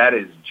 my dad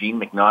is Gene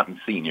McNaughton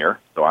Sr.,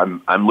 so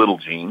I'm little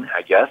Gene,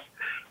 I guess.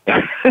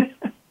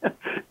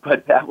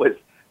 But that was,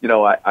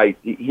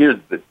 here's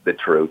the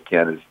truth,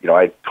 Ken, is,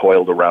 I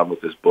toiled around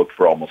with this book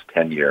for almost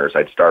 10 years.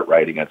 I'd start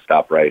writing, I'd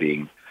stop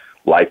writing.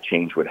 Life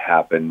change would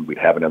happen. We'd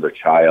have another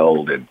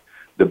child, and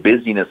the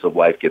busyness of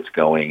life gets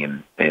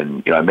going.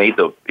 And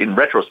in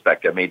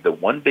retrospect, I made the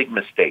one big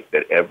mistake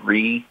that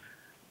every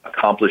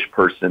accomplished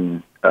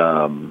person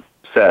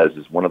says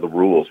is one of the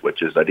rules,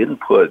 which is I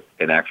didn't put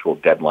an actual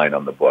deadline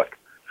on the book.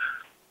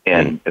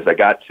 And as I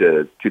got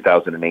to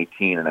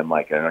 2018, and I'm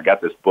like, and I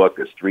got this book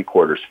that's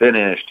 3/4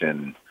 finished,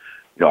 and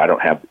I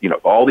don't have,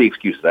 all the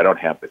excuses. I don't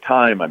have the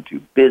time. I'm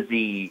too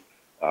busy.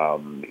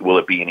 Will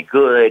it be any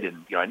good?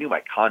 And I knew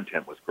my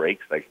content was great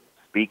because I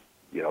speak,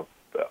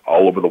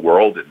 all over the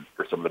world and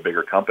for some of the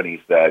bigger companies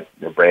that,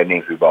 brand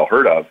names we've all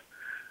heard of.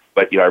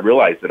 But, I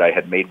realized that I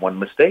had made one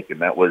mistake,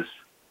 and that was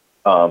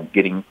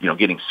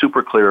getting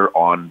super clear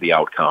on the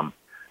outcome,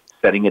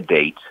 setting a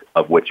date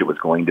of which it was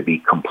going to be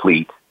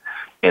complete,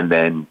 and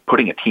then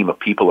putting a team of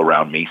people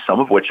around me, some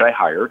of which I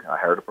hired. I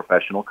hired a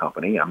professional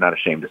company. I'm not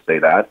ashamed to say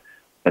that.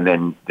 And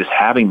then just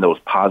having those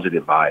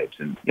positive vibes.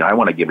 And, I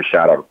want to give a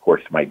shout out, of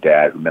course, to my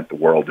dad, who meant the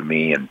world to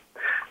me. And,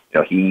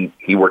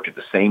 he worked at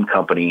the same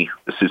company,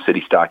 the Sioux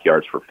City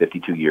Stockyards, for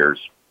 52 years.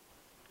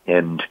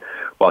 And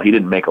while he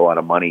didn't make a lot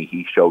of money,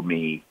 he showed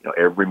me,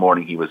 every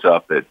morning he was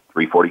up at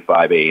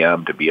 3:45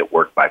 a.m. to be at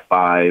work by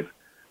 5.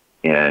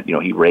 And,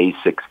 he raised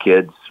 6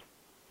 kids,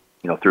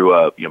 through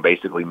a,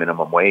 basically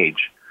minimum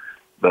wage.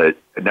 But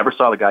I never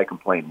saw the guy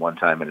complain one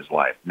time in his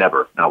life.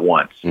 Never, not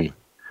once. Mm.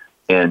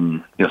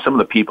 And, some of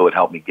the people that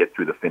helped me get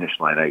through the finish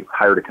line, I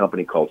hired a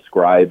company called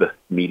Scribe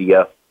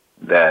Media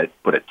that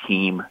put a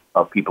team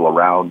of people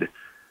around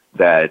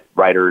that,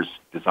 writers,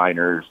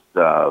 designers,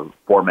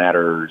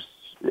 formatters,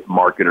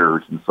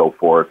 marketers, and so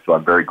forth. So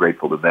I'm very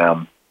grateful to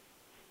them.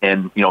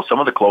 And, some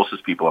of the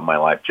closest people in my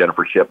life,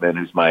 Jennifer Shipman,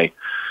 who's my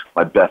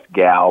best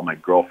gal, my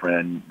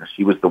girlfriend,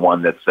 she was the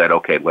one that said,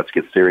 okay, let's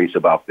get serious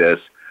about this.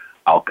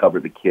 I'll cover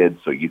the kids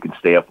so you can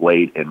stay up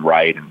late and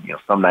write. And,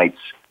 some nights,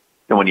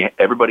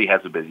 everybody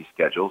has a busy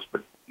schedules,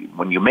 but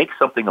when you make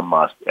something a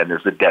must and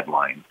there's a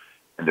deadline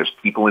and there's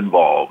people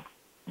involved,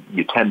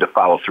 you tend to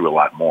follow through a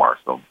lot more.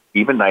 So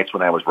even nights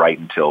when I was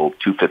writing till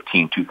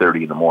 2:15,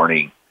 2:30 in the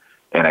morning,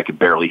 and I could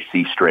barely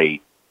see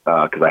straight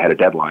because I had a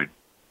deadline,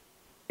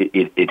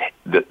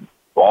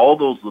 all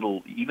those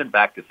little, even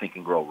back to Think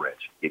and Grow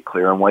Rich, get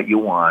clear on what you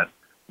want,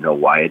 know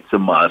why it's a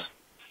must,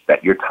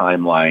 set your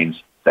timelines,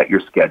 set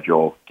your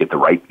schedule, get the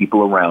right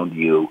people around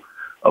you,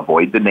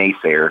 avoid the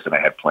naysayers, and I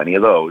had plenty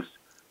of those,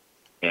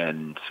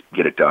 and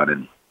get it done.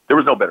 And there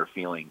was no better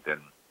feeling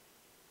than,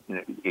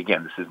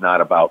 again, this is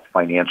not about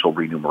financial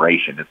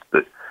remuneration.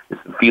 It's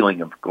the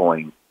feeling of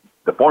going,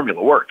 the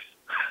formula works.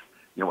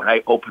 When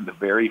I opened the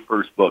very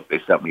first book,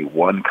 they sent me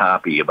one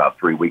copy about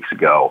 3 weeks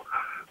ago,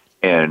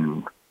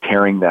 and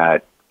tearing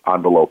that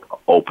envelope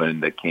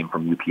open that came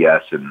from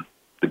UPS, and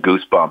the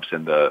goosebumps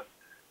and the,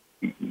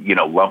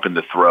 lump in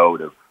the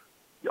throat of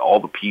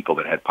all the people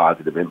that had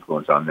positive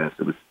influence on this,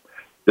 it was,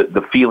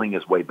 the feeling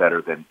is way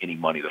better than any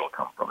money that'll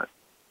come from it.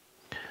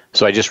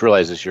 So I just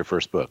realized this is your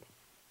first book.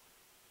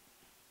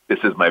 This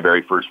is my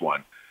very first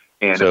one.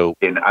 And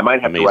I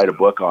might have amazing. To write a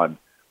book on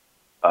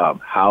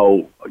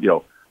how,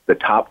 the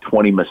top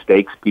 20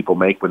 mistakes people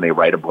make when they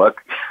write a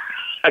book,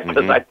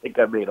 because I think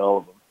I made all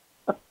of them.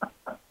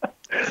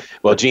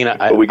 Well, Gene,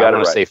 I want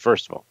to say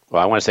first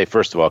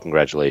of all,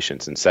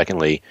 congratulations. And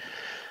secondly,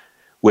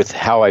 with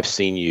how I've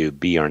seen you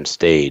be on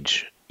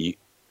stage,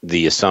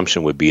 the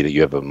assumption would be that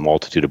you have a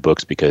multitude of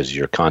books because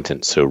your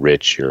content's so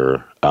rich,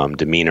 your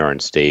demeanor on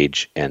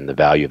stage and the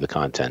value of the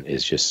content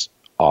is just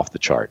off the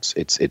charts.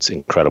 It's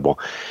incredible.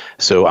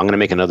 So I'm going to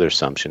make another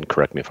assumption.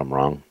 Correct me if I'm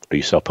wrong. Are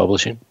you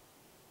self-publishing?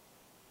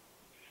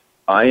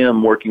 I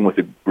am working with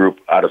a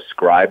group out of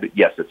Scribe.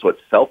 Yes, it's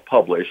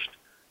self-published,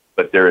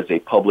 but there is a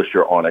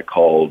publisher on it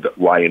called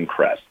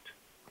Lioncrest.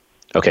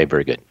 Okay,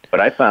 very good. But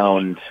I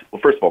found,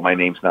 well, first of all, my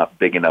name's not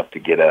big enough to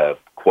get a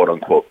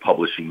quote-unquote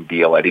publishing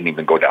deal. I didn't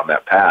even go down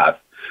that path.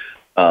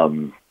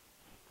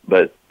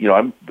 But,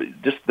 I'm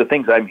just the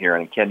things I'm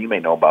hearing, and Ken, you may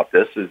know about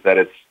this, is that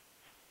it's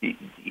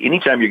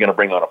anytime you're going to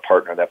bring on a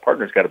partner, that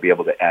partner's got to be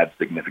able to add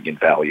significant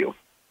value.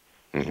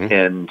 Mm-hmm.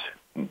 And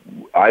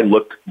I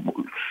looked,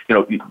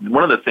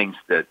 one of the things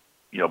that,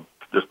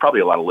 there's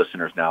probably a lot of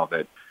listeners now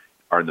that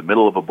are in the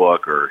middle of a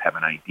book or have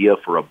an idea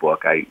for a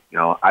book. I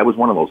was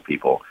one of those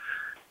people.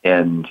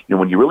 And,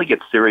 when you really get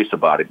serious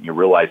about it and you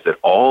realize that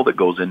all that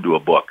goes into a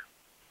book,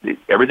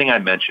 everything I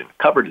mentioned,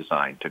 cover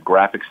design to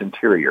graphics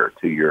interior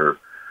to your,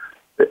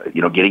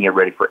 getting it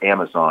ready for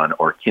Amazon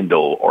or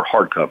Kindle or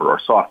hardcover or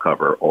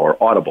softcover or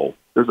Audible,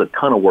 there's a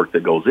ton of work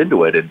that goes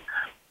into it. And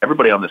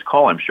everybody on this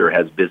call, I'm sure,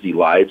 has busy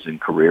lives and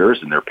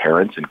careers and their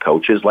parents and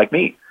coaches like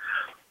me.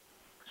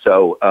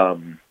 So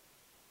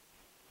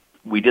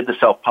we did the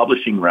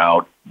self-publishing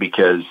route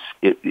because,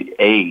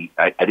 I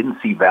didn't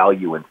see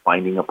value in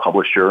finding a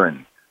publisher,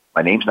 and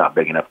my name's not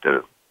big enough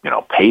to,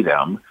 pay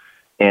them.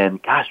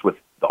 And gosh, with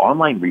the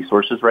online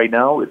resources right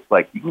now, it's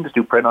like you can just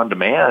do print on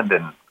demand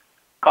and it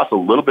costs a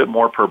little bit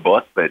more per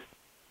book, but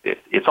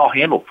it's all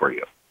handled for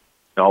you.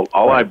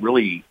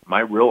 My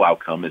real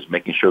outcome is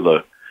making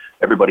sure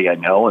everybody I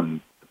know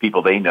and the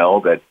people they know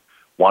that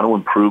want to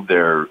improve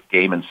their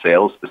game and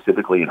sales,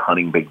 specifically in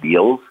hunting big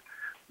deals,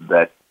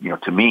 that,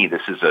 to me,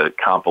 this is a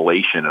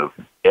compilation of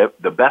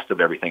the best of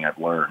everything I've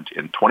learned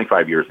in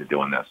 25 years of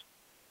doing this.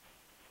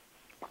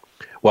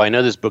 Well, I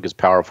know this book is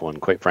powerful, and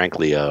quite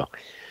frankly,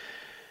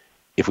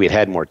 if we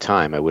had more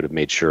time, I would have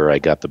made sure I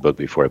got the book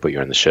before I put you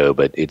on the show,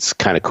 but it's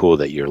kind of cool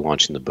that you're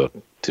launching the book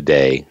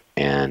today,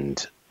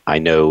 and I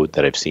know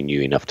that I've seen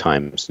you enough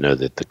times to know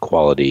that the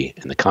quality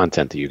and the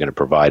content that you're going to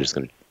provide is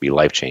going to be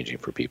life-changing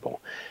for people.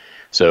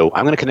 So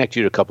I'm going to connect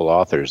you to a couple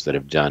authors that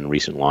have done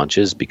recent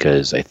launches,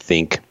 because I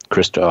think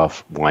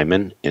Christoph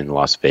Wyman in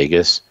Las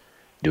Vegas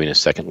doing a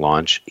second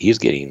launch. He's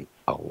getting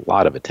a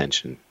lot of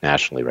attention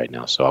nationally right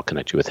now, so I'll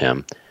connect you with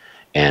him,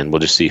 and we'll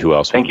just see who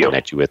else we can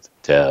connect you with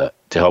to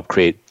help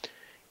create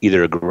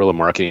either a guerrilla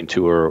marketing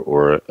tour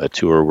or a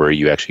tour where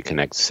you actually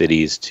connect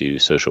cities to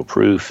social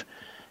proof.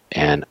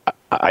 And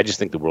I just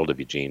think the world of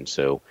Eugene.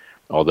 So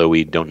although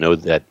we don't know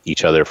that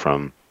each other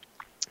from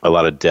a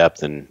lot of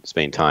depth and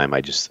spending time,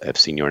 I've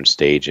seen you on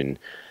stage, and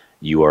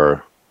you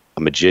are a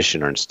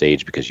magician on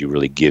stage because you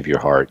really give your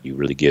heart. You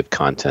really give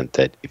content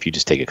that if you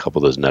just take a couple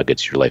of those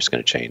nuggets, your life's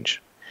going to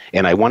change.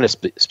 And I want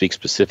to speak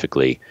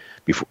specifically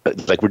before,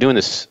 like we're doing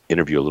this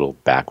interview a little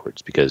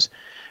backwards, because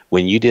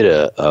when you did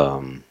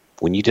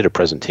a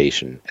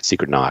presentation at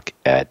Secret Knock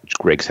at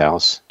Greg's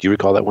house, do you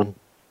recall that one?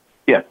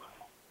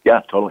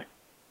 Yeah, totally.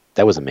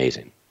 That was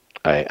amazing.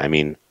 I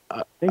mean,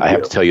 I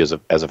have to tell you,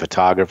 as a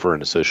photographer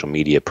and a social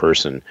media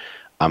person,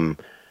 I'm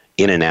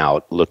in and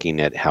out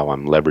looking at how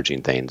I'm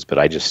leveraging things, but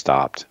I just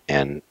stopped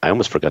and I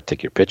almost forgot to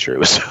take your picture. It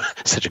was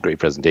such a great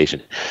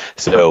presentation.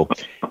 So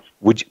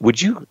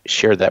would you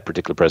share that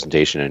particular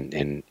presentation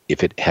and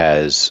if it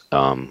has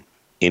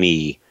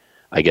any,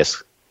 I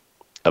guess,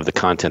 of the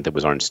content that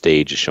was on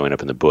stage is showing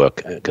up in the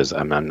book? Because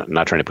I'm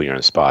not trying to put you on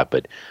the spot,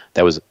 but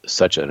that was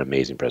such an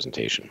amazing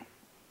presentation.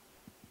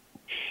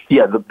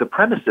 Yeah, the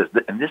premise is,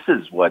 and this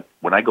is what,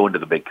 when I go into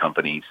the big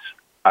companies,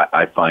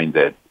 I find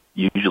that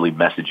usually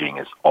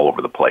messaging is all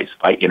over the place.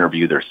 If I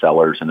interview their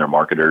sellers and their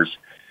marketers,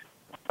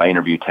 if I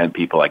interview 10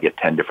 people, I get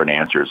 10 different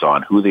answers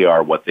on who they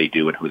are, what they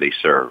do, and who they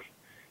serve.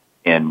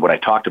 And what I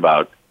talked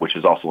about, which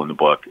is also in the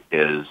book,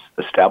 is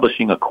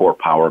establishing a core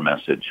power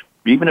message.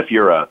 Even if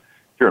you're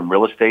in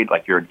real estate,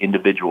 like you're an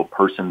individual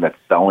person that's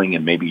selling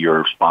and maybe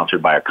you're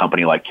sponsored by a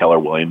company like Keller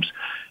Williams,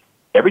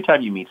 every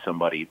time you meet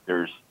somebody,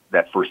 there's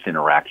that first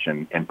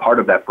interaction, and part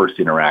of that first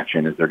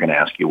interaction is they're going to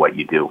ask you what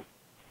you do.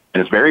 And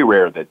it's very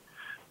rare that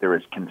there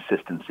is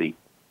consistency.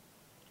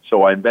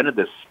 So I invented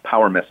this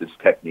power message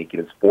technique,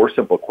 and it's 4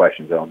 simple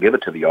questions, and I'll give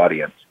it to the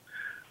audience.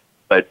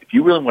 But if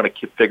you really want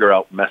to figure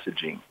out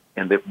messaging,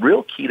 and the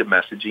real key to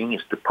messaging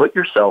is to put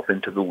yourself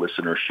into the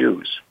listener's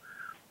shoes.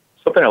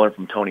 Something I learned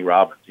from Tony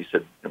Robbins. He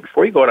said,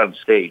 before you go out on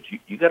stage,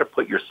 you got to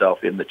put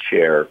yourself in the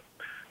chair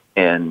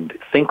and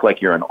think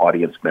like you're an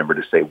audience member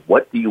to say,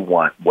 what do you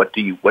want? What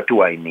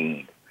do I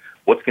need?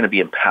 What's going to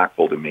be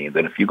impactful to me? And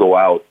then if you go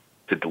out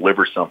to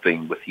deliver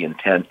something with the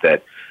intent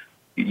that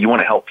you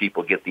want to help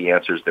people get the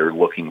answers they're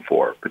looking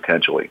for,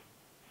 potentially.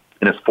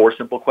 And it's 4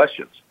 simple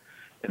questions.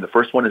 And the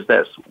first one is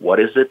this: what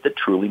is it that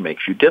truly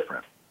makes you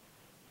different?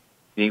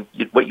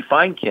 What you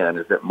find, Ken,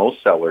 is that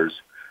most sellers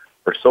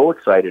are so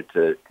excited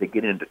to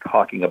get into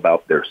talking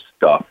about their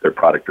stuff, their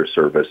product or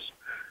service,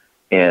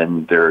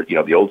 and their,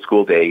 the old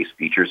school days,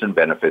 features and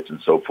benefits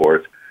and so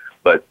forth.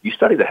 But you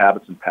study the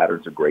habits and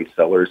patterns of great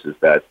sellers is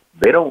that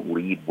they don't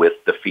lead with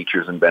the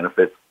features and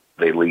benefits.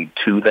 They lead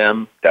to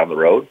them down the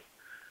road.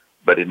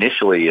 But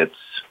initially it's,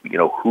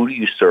 who do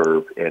you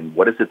serve and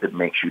what is it that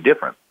makes you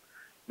different?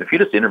 If you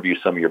just interview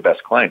some of your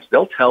best clients,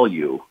 they'll tell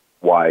you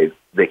why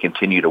they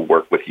continue to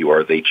work with you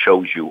or they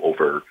chose you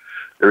over.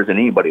 There isn't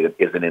anybody that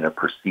isn't in a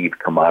perceived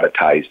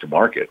commoditized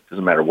market. It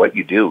doesn't matter what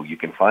you do. You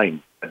can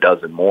find a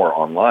dozen more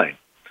online.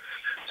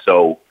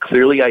 So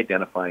clearly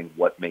identifying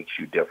what makes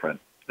you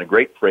different. And a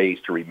great phrase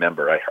to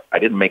remember, I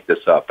didn't make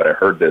this up, but I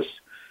heard this,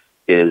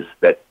 is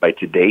that by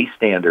today's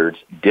standards,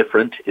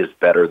 different is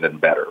better than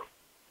better.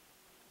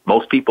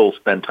 Most people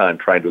spend time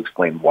trying to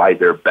explain why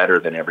they're better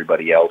than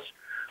everybody else.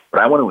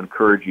 What I want to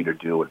encourage you to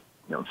do,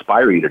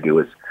 inspire you to do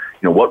is,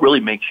 what really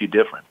makes you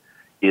different?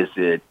 Is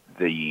it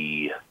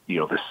the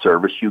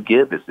service you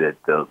give? Is it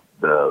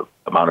the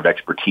amount of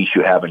expertise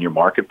you have in your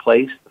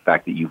marketplace? The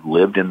fact that you've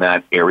lived in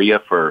that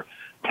area for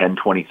 10,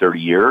 20, 30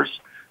 years?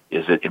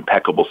 Is it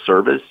impeccable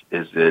service?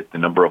 Is it the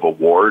number of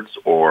awards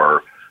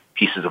or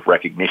pieces of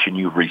recognition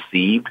you've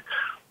received?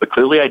 But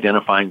clearly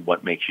identifying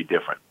what makes you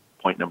different.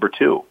 Point number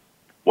 2,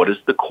 what is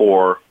the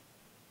core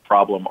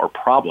problem or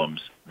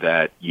problems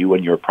that you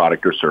and your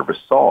product or service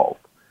solve?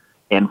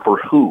 And for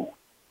who?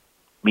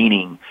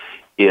 Meaning,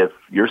 if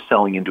you're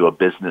selling into a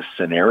business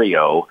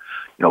scenario,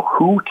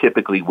 who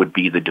typically would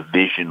be the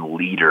division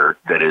leader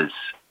that is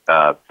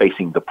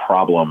facing the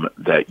problem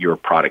that your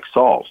product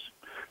solves?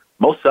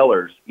 Most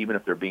sellers, even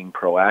if they're being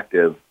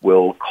proactive,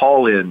 will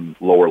call in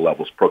lower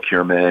levels,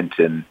 procurement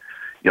and,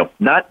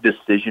 not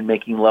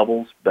decision-making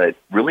levels, but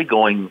really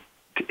going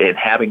and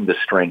having the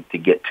strength to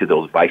get to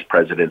those vice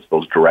presidents,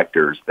 those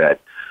directors that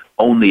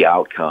own the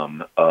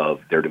outcome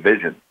of their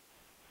division.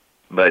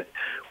 But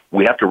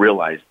we have to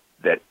realize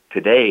that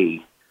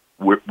today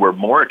we're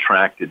more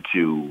attracted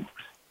to,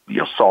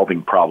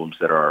 solving problems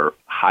that are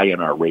high on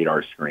our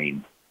radar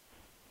screen.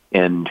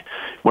 And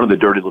one of the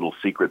dirty little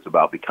secrets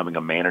about becoming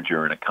a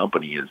manager in a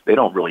company is they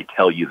don't really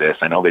tell you this.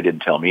 I know they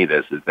didn't tell me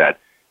this, is that,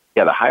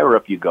 the higher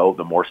up you go,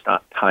 the more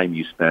time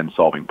you spend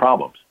solving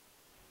problems.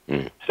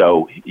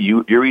 So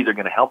you're either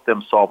going to help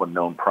them solve a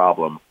known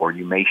problem, or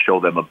you may show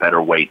them a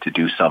better way to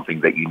do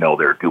something that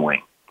they're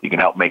doing. You can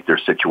help make their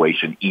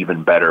situation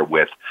even better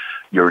with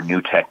your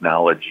new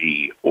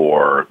technology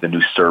or the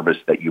new service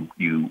that you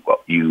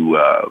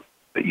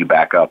that you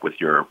back up with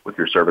your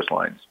service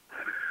lines.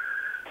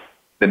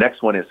 The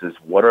next one is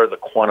what are the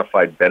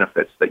quantified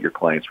benefits that your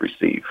clients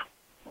receive?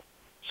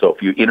 So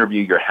if you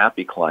interview your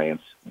happy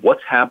clients,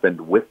 what's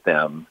happened with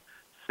them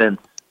since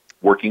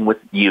working with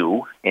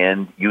you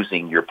and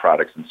using your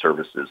products and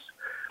services?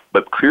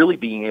 But clearly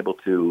being able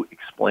to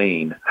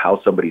explain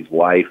how somebody's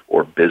life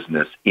or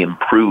business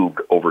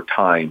improved over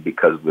time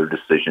because of their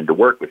decision to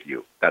work with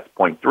you. That's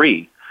point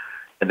 3.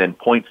 And then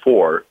point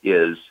 4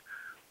 is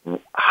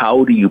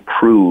how do you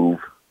prove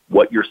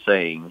what you're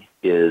saying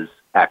is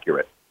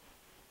accurate?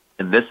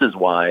 And this is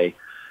why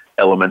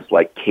elements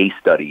like case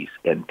studies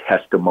and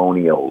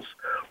testimonials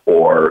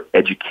or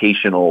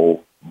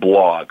educational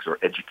blogs or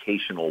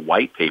educational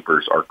white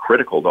papers are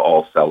critical to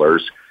all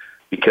sellers,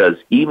 because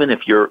even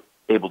if you're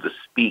able to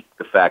speak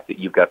the fact that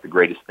you've got the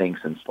greatest thing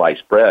since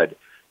sliced bread,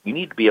 you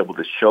need to be able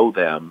to show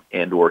them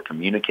and or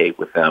communicate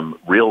with them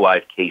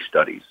real-life case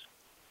studies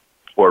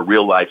or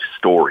real-life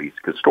stories,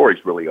 because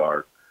stories really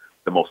are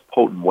the most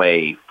potent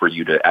way for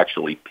you to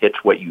actually pitch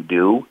what you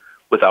do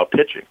without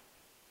pitching.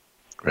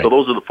 Right. So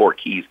those are the 4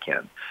 keys,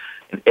 Ken.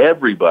 And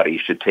everybody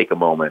should take a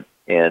moment,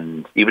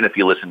 and even if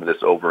you listen to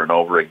this over and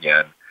over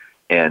again,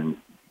 and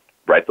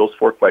write those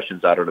 4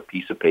 questions out on a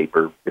piece of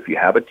paper. If you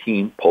have a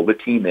team, pull the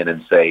team in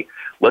and say,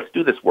 let's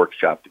do this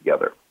workshop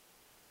together.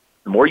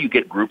 The more you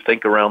get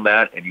groupthink around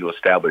that and you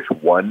establish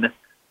one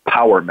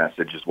power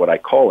message is what I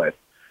call it,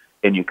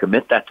 and you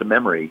commit that to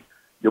memory,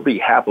 you'll be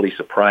happily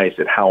surprised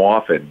at how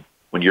often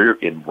when you're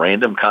in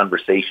random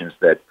conversations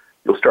that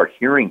you'll start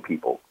hearing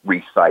people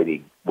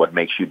reciting what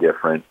makes you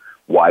different,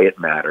 why it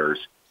matters,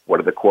 what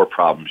are the core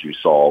problems you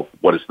solve,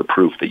 what is the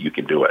proof that you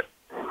can do it.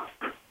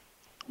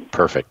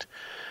 Perfect.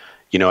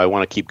 You know, I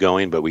want to keep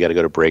going, but we got to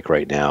go to break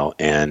right now,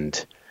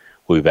 and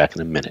we'll be back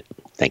in a minute.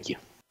 Thank you.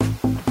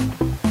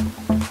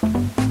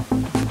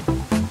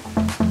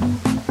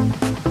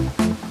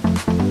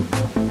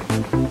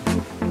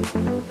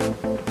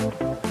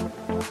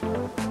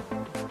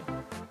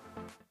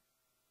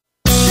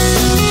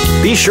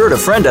 Be sure to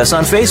friend us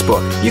on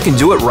Facebook. You can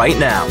do it right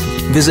now.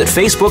 Visit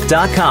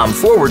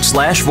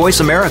facebook.com/Voice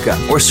America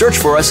or search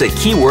for us at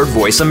keyword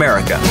Voice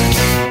America.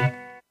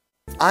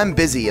 I'm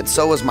busy and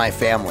so is my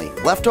family.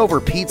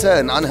 Leftover pizza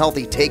and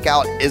unhealthy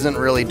takeout isn't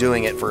really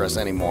doing it for us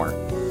anymore.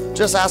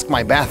 Just ask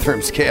my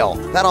bathroom scale.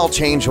 That all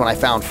changed when I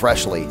found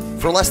Freshly.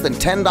 For less than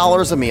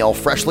 $10 a meal,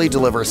 Freshly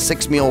delivers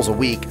 6 meals a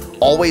week,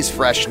 always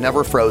fresh,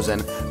 never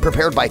frozen,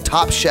 prepared by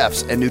top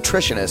chefs and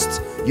nutritionists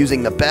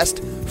using the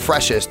best,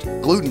 freshest,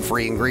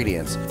 gluten-free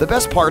ingredients. The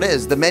best part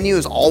is the menu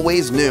is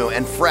always new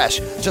and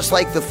fresh, just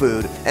like the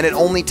food, and it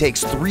only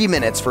takes 3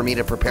 minutes for me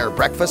to prepare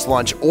breakfast,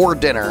 lunch, or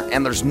dinner,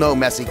 and there's no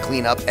messy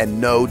cleanup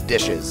and no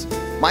dishes.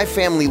 My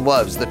family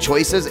loves the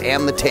choices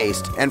and the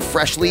taste, and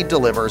Freshly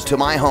delivers to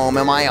my home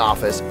and my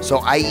office, so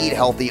I eat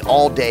healthy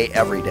all day,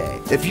 every day.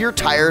 If you're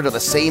tired of the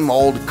same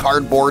old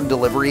cardboard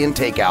delivery and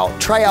takeout,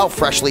 try out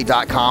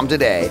Freshly.com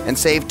today and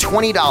save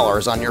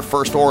 $20 on your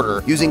first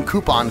order using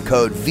coupon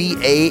code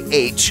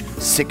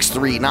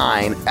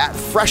VAH639 at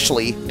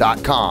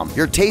Freshly.com.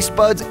 Your taste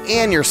buds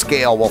and your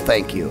scale will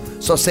thank you.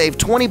 So save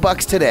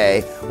 $20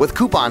 today with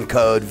coupon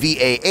code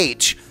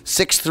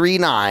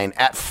VAH639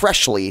 at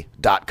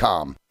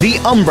Freshly.com. The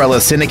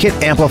Umbrella Syndicate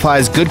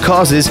amplifies good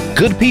causes,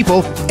 good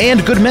people,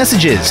 and good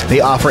messages.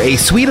 They offer a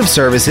suite of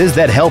services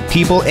that help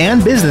people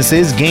and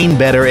businesses gain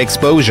better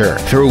exposure.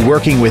 Through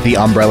working with the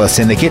Umbrella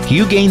Syndicate,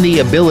 you gain the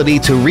ability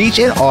to reach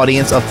an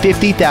audience of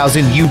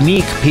 50,000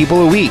 unique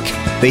people a week.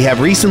 They have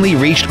recently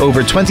reached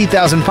over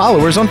 20,000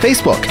 followers on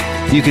Facebook.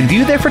 You can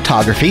view their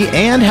photography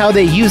and how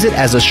they use it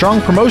as a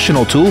strong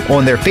promotional tool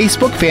on their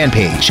Facebook fan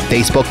page,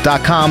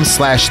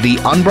 facebook.com/The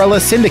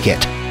Umbrella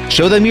Syndicate.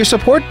 Show them your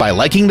support by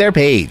liking their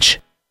page.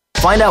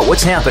 Find out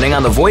what's happening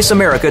on the Voice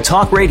America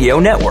Talk Radio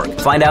Network.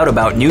 Find out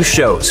about new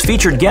shows,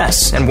 featured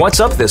guests, and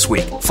what's up this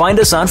week. Find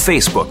us on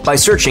Facebook by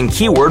searching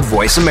keyword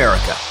Voice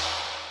America.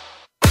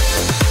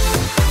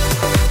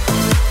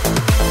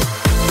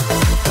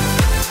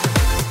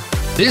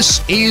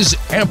 This is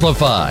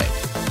Amplified.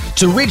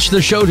 To reach the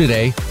show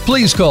today,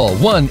 please call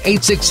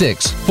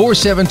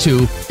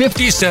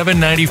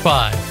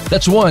 1-866-472-5795.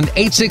 That's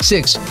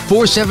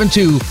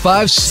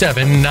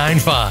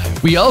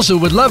 1-866-472-5795. We also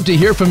would love to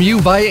hear from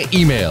you via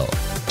email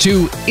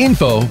to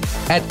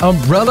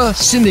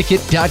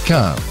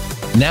info@umbrellasyndicate.com.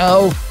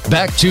 Now,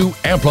 back to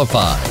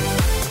Amplified.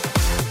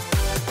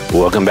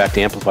 Welcome back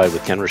to Amplified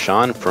with Ken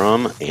Rochon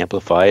from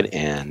Amplified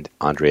and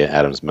Andrea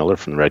Adams-Miller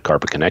from the Red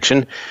Carpet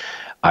Connection.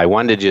 I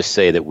wanted to just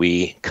say that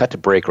we cut to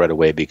break right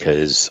away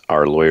because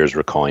our lawyers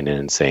were calling in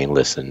and saying,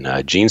 listen,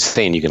 Gene's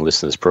saying you can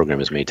listen to this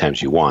program as many times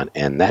as you want,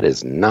 and that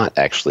is not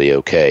actually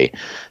okay.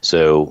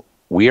 So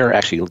we are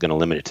actually going to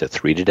limit it to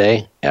 3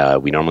 today.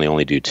 We normally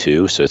only do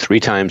 2, so 3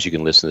 times you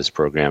can listen to this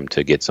program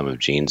to get some of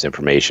Gene's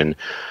information.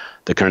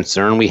 The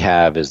concern we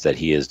have is that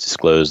he has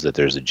disclosed that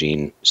there's a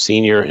Gene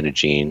Senior and a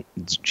Gene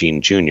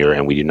Junior,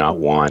 and we do not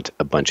want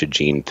a bunch of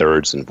Gene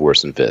thirds and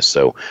fourths and fifths.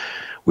 So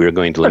we are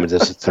going to limit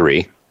this to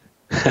 3.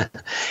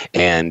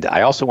 And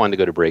I also wanted to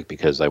go to break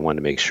because I wanted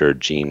to make sure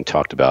Gene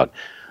talked about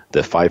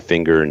the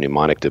 5-finger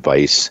mnemonic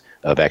device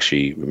of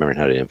actually remembering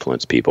how to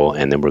influence people.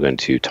 And then we're going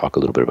to talk a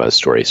little bit about a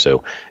story.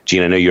 So,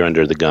 Gene, I know you're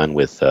under the gun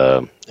with,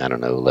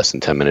 less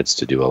than 10 minutes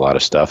to do a lot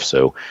of stuff.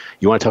 So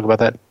you want to talk about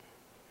that?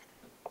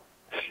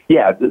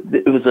 Yeah,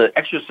 it was an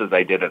exercise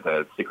I did at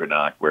the Secret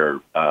Knock where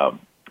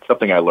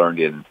something I learned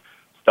in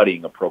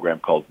studying a program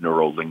called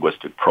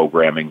neuro-linguistic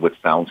programming, which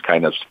sounds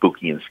kind of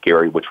spooky and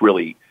scary, which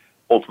really,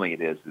 ultimately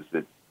it is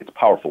that it's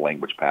powerful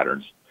language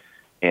patterns.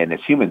 And as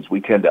humans, we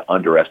tend to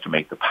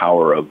underestimate the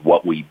power of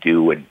what we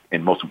do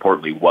and most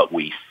importantly, what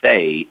we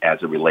say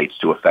as it relates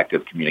to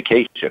effective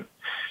communication.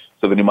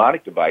 So the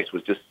mnemonic device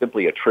was just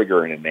simply a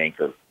trigger and an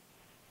anchor.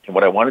 And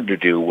what I wanted to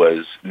do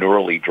was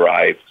neurally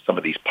drive some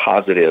of these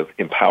positive,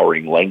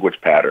 empowering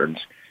language patterns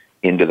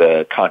into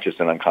the conscious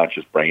and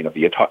unconscious brain of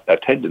the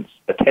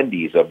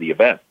attendees of the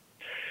event.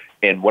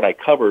 And what I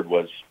covered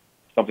was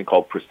something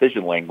called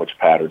precision language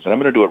patterns. And I'm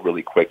going to do it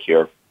really quick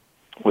here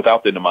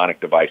without the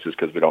mnemonic devices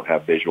because we don't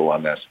have visual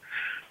on this.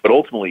 But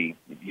ultimately,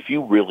 if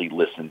you really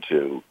listen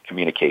to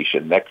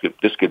communication,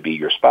 this could be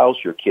your spouse,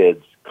 your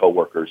kids,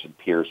 coworkers, and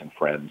peers and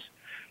friends.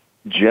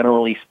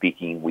 Generally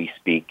speaking, we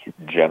speak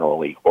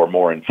generally or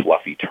more in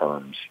fluffy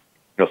terms.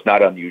 You know, it's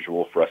not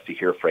unusual for us to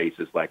hear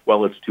phrases like,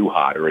 well, it's too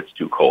hot or it's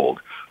too cold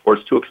or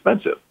it's too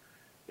expensive.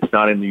 It's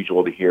not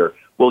unusual to hear,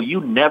 well, you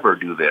never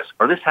do this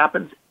or this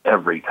happens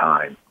every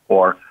time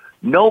or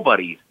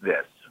nobody's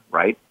this,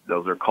 right?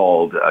 Those are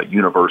called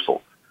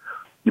universals.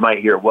 You might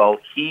hear, well,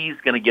 he's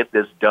going to get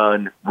this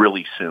done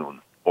really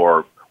soon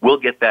or we'll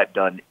get that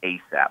done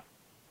ASAP.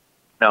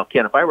 Now,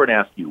 Ken, if I were to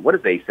ask you, what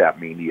does ASAP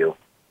mean to you?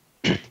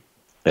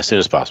 As soon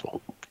as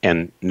possible,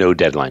 and no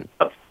deadline.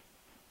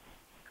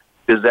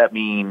 Does that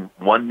mean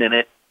 1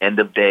 minute, end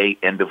of day,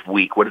 end of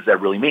week? What does that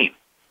really mean?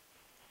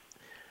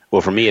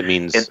 Well, for me, it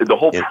means and the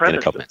whole premise. In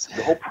a couple minutes.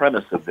 The whole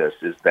premise of this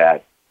is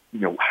that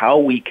how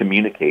we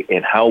communicate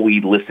and how we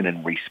listen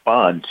and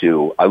respond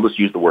to. I let's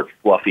use the word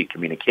fluffy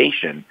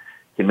communication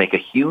can make a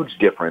huge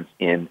difference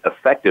in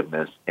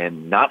effectiveness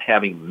and not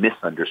having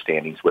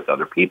misunderstandings with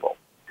other people.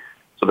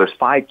 So there's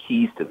 5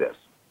 keys to this.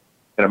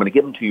 And I'm going to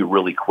give them to you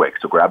really quick,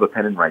 so grab a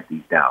pen and write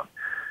these down.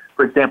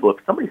 For example, if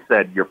somebody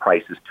said your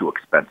price is too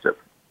expensive,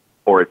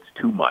 or it's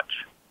too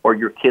much, or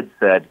your kid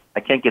said, I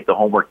can't get the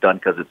homework done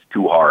because it's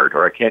too hard,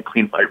 or I can't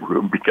clean my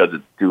room because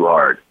it's too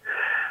hard.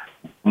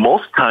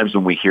 Most times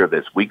when we hear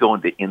this, we go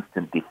into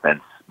instant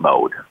defense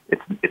mode.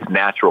 It's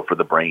natural for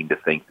the brain to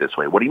think this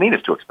way. What do you mean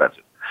it's too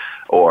expensive?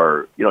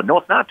 Or, no,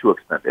 it's not too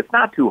expensive. It's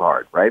not too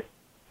hard, right?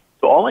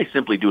 So all I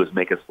simply do is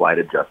make a slight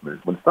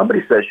adjustment. When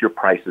somebody says your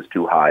price is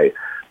too high,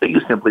 then you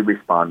simply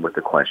respond with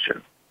the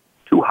question,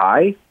 too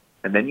high?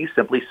 And then you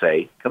simply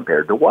say,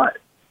 compared to what?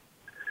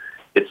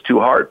 It's too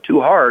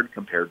hard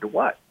compared to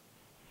what?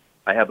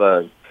 I have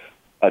a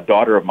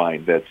daughter of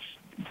mine that's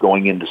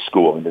going into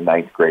school into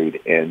 9th grade,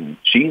 and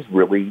she's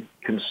really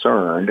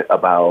concerned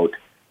about,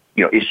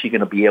 is she going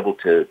to be able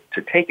to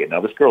take it?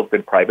 Now, this girl's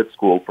been private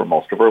school for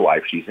most of her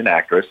life. She's an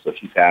actress, so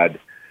she's had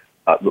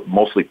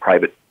mostly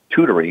private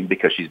tutoring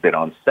because she's been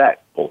on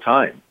set full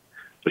time.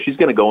 So she's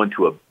going to go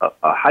into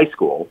a high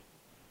school,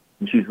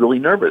 and she's really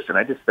nervous. And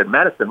I just said,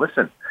 Madison,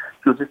 listen.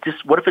 She goes,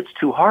 what if it's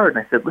too hard?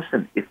 And I said,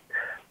 listen, it's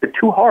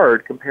too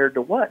hard compared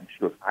to what? And she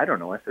goes, I don't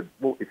know. I said,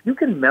 well, if you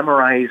can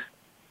memorize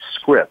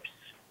scripts,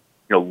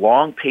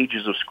 long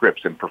pages of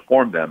scripts and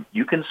perform them,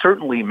 you can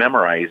certainly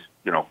memorize,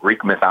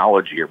 Greek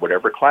mythology or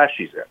whatever class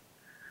she's in.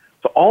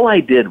 So all I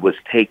did was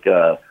take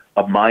a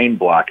mind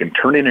block and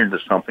turn it into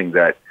something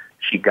that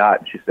she got.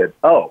 And she said,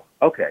 oh,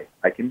 okay,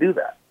 I can do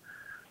that.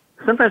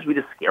 Sometimes we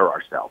just scare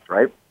ourselves,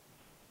 right?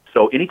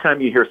 So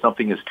anytime you hear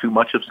something is too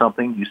much of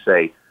something, you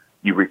say,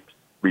 you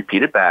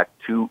repeat it back,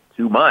 too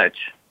much,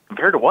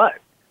 compared to what?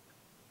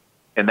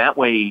 And that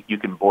way you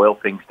can boil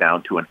things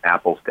down to an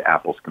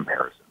apples-to-apples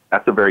comparison.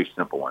 That's a very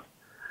simple one.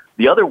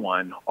 The other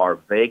one are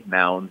vague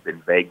nouns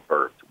and vague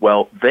verbs.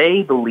 Well,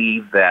 they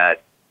believe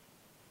that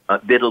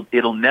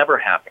it'll never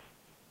happen.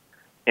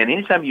 And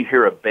anytime you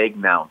hear a vague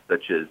noun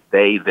such as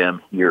they,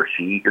 them, he, or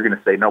she, you're going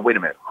to say, no, wait a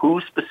minute,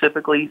 who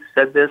specifically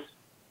said this?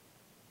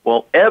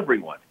 Well,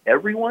 everyone.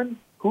 Everyone?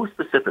 Who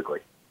specifically?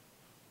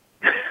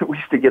 We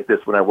used to get this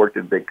when I worked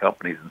in big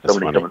companies, and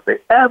somebody would come and say,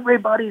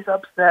 everybody's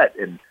upset.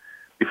 And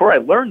before I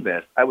learned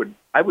this, I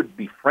would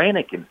be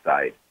frantic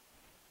inside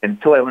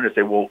until I learned to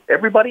say, well,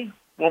 everybody?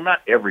 Well,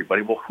 not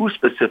everybody. Well, who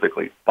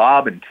specifically?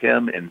 Bob and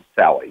Tim and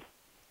Sally.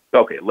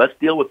 Okay, let's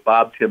deal with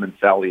Bob, Tim, and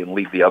Sally and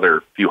leave the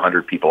other few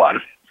hundred people out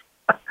of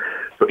it.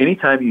 So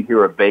anytime you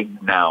hear a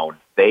vague noun,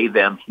 they,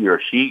 them, he, or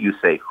she, you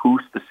say who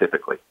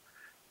specifically.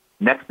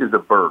 Next is a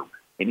verb.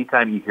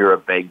 Anytime you hear a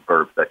vague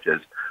verb such as,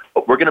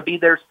 oh, we're going to be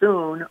there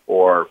soon,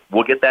 or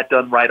we'll get that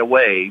done right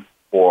away,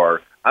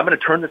 or I'm going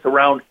to turn this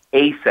around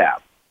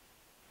ASAP.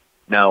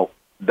 Now,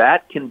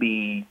 that can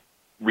be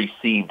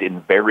received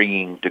in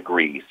varying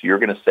degrees. You're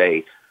going to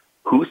say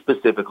who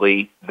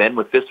specifically, then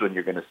with this one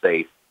you're going to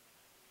say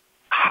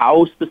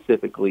how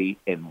specifically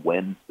and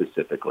when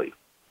specifically.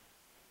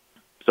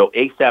 So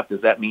ASAP,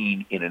 does that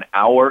mean in an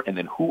hour? And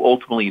then who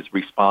ultimately is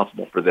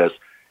responsible for this?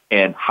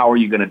 And how are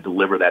you going to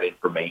deliver that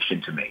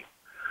information to me?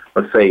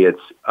 Let's say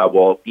it's,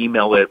 we'll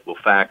email it, we'll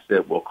fax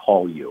it, we'll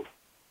call you.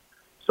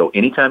 So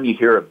anytime you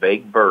hear a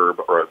vague verb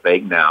or a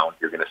vague noun,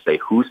 you're going to say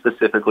who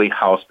specifically,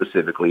 how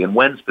specifically, and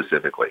when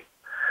specifically.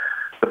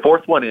 The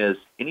fourth one is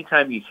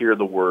anytime you hear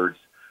the words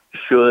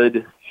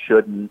should,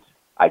 shouldn't,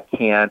 I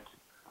can't,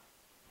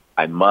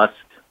 I must,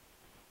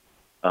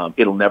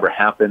 it'll never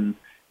happen.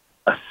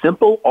 A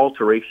simple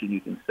alteration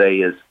you can say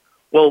is,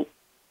 well,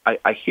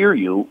 I hear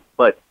you,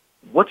 but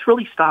what's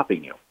really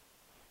stopping you?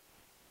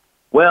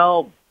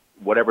 Well,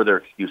 whatever their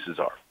excuses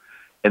are.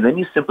 And then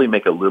you simply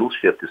make a little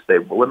shift to say,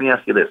 well, let me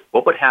ask you this.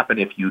 What would happen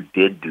if you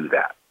did do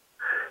that?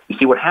 You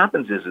see, what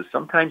happens is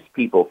sometimes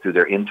people, through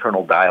their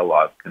internal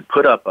dialogue, can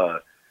put up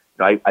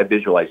I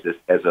visualize this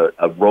as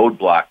a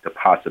roadblock to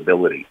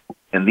possibility.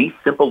 And these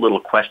simple little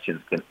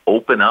questions can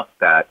open up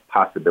that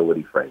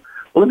possibility frame.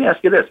 Well, let me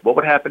ask you this. What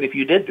would happen if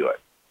you did do it?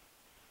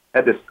 I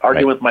had this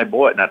argument with my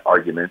boy, not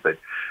argument, but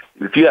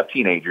if you have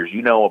teenagers,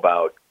 you know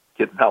about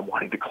kids not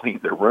wanting to clean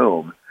their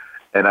room.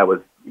 And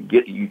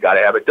you got to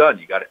have it done.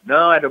 You got it.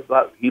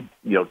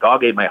 No,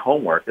 dog ate my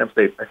homework. And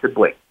I said,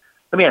 Blake,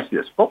 let me ask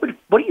you this. What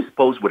do you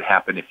suppose would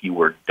happen if you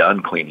were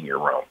done cleaning your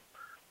room?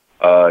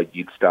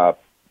 You'd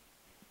stop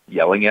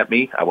yelling at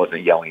me. I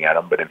wasn't yelling at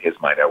him, but in his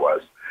mind I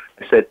was.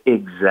 I said,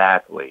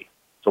 exactly.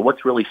 So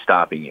what's really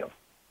stopping you?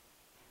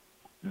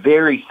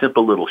 Very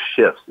simple little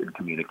shifts in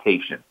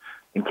communication.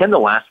 And Ken, the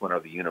last one are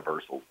the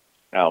universals.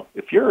 Now,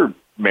 if you're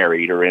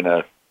married or in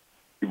a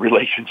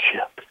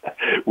relationship,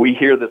 we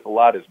hear this a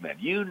lot as men.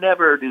 You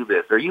never do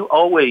this, or you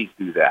always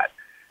do that.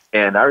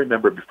 And I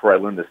remember before I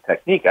learned this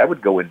technique, I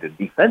would go into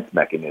defense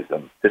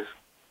mechanism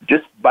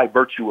just by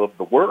virtue of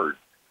the word.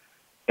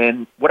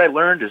 And what I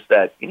learned is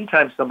that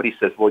anytime somebody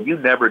says, well, you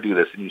never do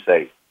this, and you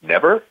say,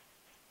 never?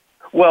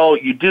 Well,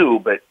 you do,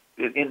 but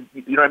you know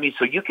what I mean?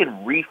 So you can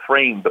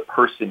reframe the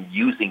person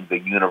using the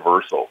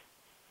universal.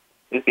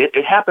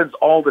 It happens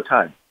all the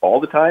time. All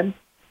the time?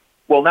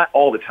 Well, not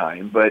all the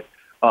time, but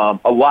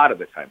a lot of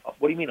the time.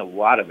 What do you mean a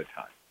lot of the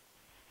time?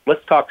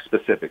 Let's talk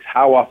specifics.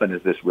 How often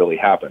has this really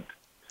happened?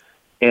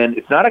 And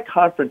it's not a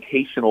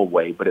confrontational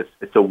way, but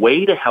it's a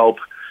way to help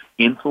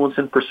influence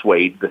and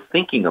persuade the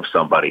thinking of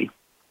somebody.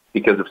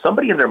 Because if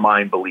somebody in their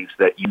mind believes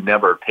that you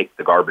never take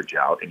the garbage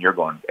out and you're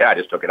going, yeah, I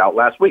just took it out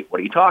last week.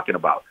 What are you talking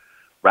about?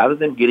 Rather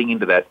than getting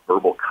into that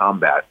verbal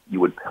combat, you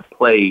would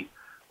play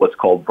what's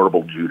called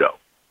verbal judo.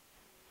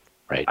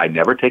 Right. I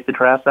never take the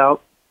trash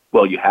out.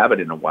 Well, you haven't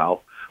in a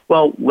while.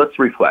 Well, let's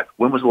reflect.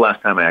 When was the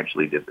last time I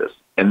actually did this?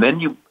 And then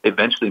you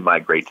eventually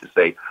migrate to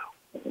say,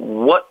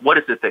 what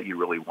is it that you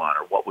really want,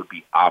 or what would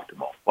be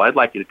optimal? Well, I'd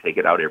like you to take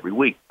it out every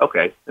week.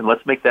 Okay, then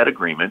let's make that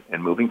agreement,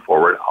 and moving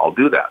forward, I'll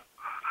do that.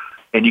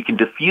 And you can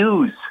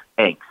diffuse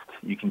angst.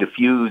 You can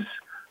diffuse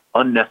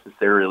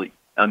unnecessary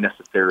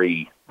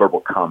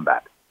verbal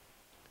combat.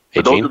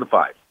 So those are the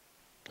 5.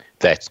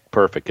 That's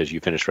perfect, because you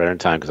finished right on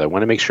time, because I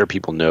want to make sure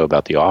people know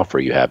about the offer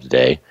you have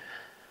today,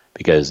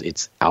 because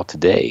it's out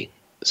today.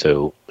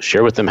 So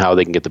share with them how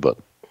they can get the book.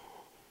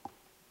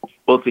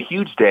 Well, it's a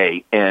huge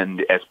day,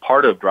 and as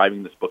part of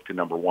driving this book to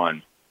number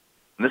 1,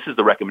 and this is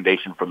the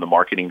recommendation from the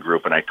marketing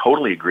group, and I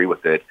totally agree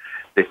with it,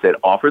 they said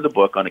offer the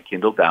book on a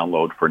Kindle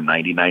download for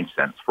 99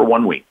 cents for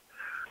 1 week.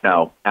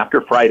 Now,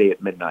 after Friday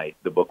at midnight,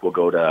 the book will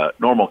go to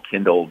normal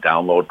Kindle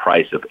download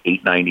price of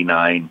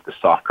 $8.99. The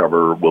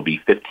softcover will be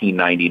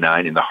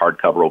 $15.99, and the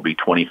hardcover will be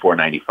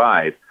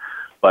 $24.95.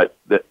 But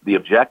the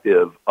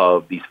objective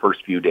of these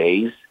first few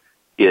days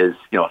is,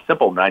 a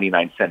simple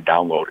 99-cent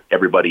download.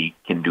 Everybody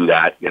can do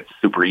that. It's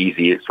super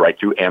easy. It's right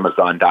through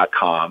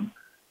Amazon.com.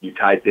 You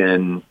type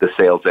in the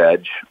Sales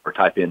Edge or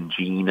type in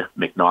Gene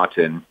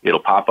McNaughton. It'll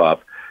pop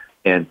up.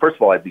 And first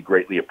of all, I'd be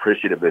greatly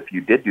appreciative if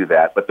you did do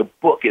that. But the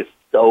book is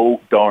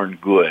so darn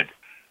good.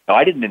 Now,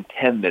 I didn't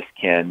intend this,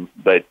 Ken,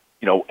 but,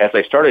 as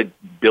I started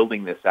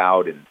building this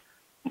out and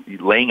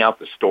laying out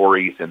the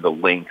stories and the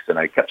links, and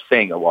I kept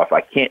saying, well,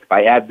 if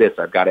I add this,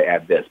 I've got to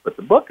add this. But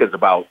the book is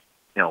about,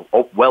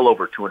 well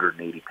over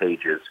 280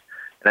 pages.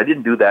 And I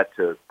didn't do that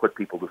to put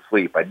people to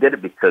sleep. I did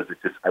it because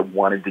I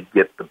wanted to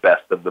get the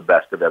best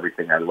of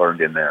everything I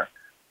learned in there.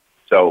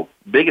 So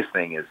biggest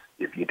thing is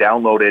if you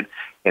download it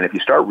and if you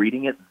start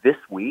reading it this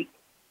week,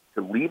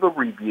 to leave a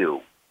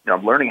review.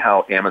 I'm learning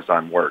how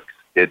Amazon works.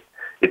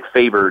 It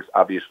favors,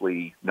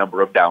 obviously,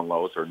 number of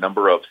downloads or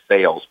number of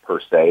sales per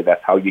se.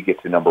 That's how you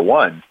get to number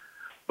 1.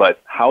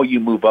 But how you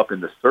move up in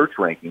the search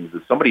rankings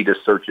is somebody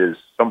just searches,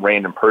 some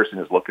random person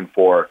is looking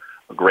for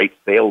a great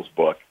sales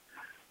book.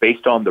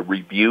 Based on the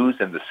reviews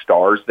and the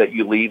stars that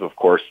you leave, of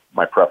course,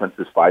 my preference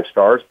is 5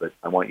 stars, but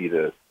I want you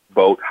to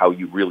vote how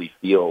you really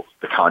feel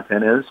the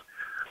content is.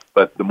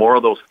 But the more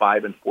of those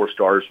 5 and 4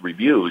 stars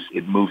reviews,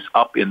 it moves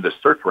up in the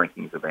search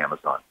rankings of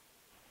Amazon.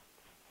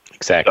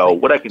 Exactly. So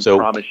what I can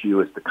promise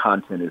you is the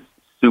content is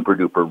super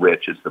duper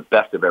rich. It's the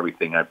best of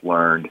everything I've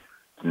learned.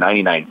 It's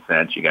 99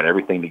 cents. You got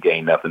everything to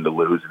gain, nothing to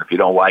lose. And if you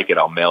don't like it,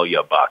 I'll mail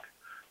you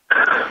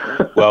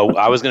 $1. Well,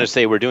 I was going to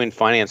say we're doing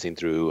financing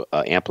through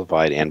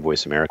Amplified and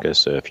Voice America.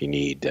 So if you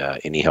need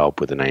any help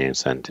with a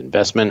 99-cent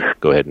investment,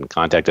 go ahead and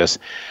contact us.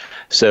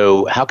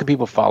 So how can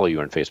people follow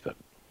you on Facebook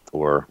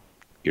or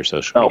your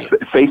social media?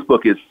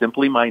 Facebook is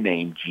simply my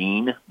name,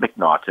 Gene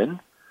McNaughton.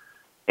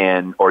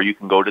 or you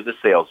can go to the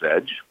Sales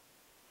Edge.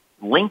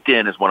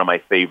 LinkedIn is one of my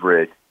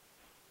favorite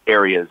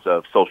areas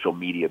of social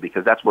media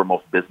because that's where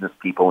most business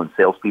people and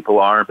salespeople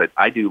are. But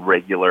I do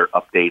regular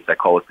updates. I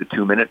call it the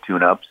 2-minute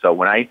tune-up. So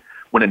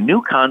when a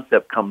new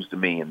concept comes to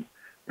me, and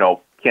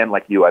Ken,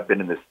 like you, I've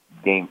been in this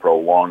game for a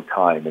long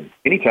time, and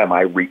anytime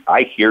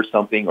I hear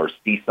something or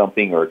see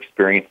something or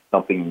experience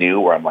something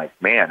new, where I'm like,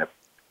 man, if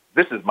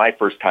this is my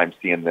first time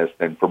seeing this,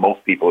 then for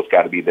most people it's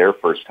got to be their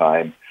first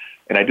time.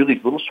 And I do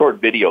these little short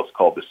videos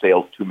called the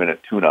Sales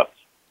 2-minute tune-ups.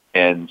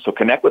 And so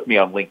connect with me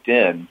on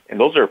LinkedIn, and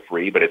those are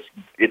free, but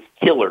it's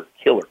killer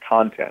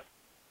content,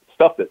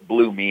 stuff that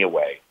blew me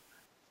away.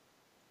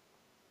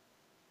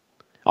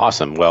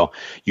 Awesome. Well,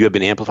 you have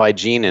been amplified,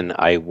 Gene, and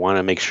I want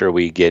to make sure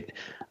we get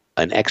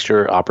an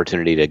extra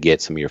opportunity to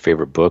get some of your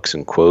favorite books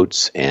and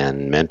quotes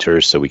and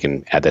mentors so we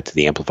can add that to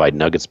the Amplified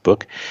Nuggets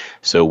book.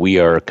 So we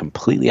are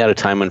completely out of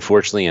time,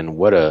 unfortunately, and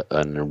what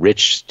an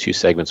rich 2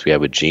 segments we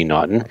have with Gene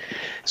Naughton.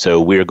 So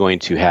we are going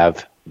to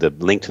have the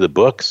link to the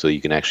book so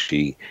you can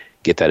actually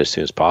get that as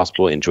soon as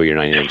possible. Enjoy your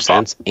 99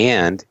 cents.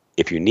 And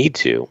if you need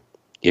to,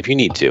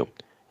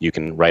 you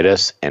can write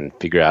us and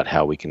figure out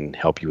how we can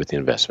help you with the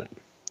investment.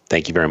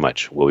 Thank you very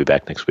much. We'll be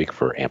back next week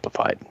for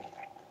Amplified.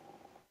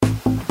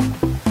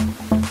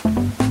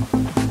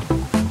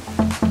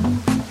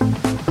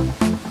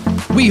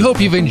 We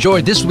hope you've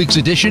enjoyed this week's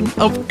edition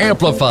of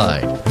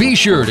Amplified. Be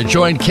sure to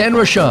join Ken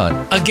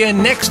Rochon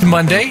again next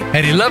Monday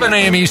at 11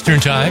 a.m. Eastern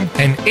Time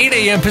and 8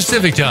 a.m.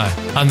 Pacific Time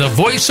on the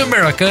Voice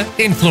America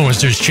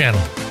Influencers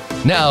Channel.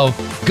 Now,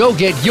 go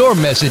get your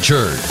message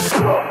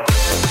heard.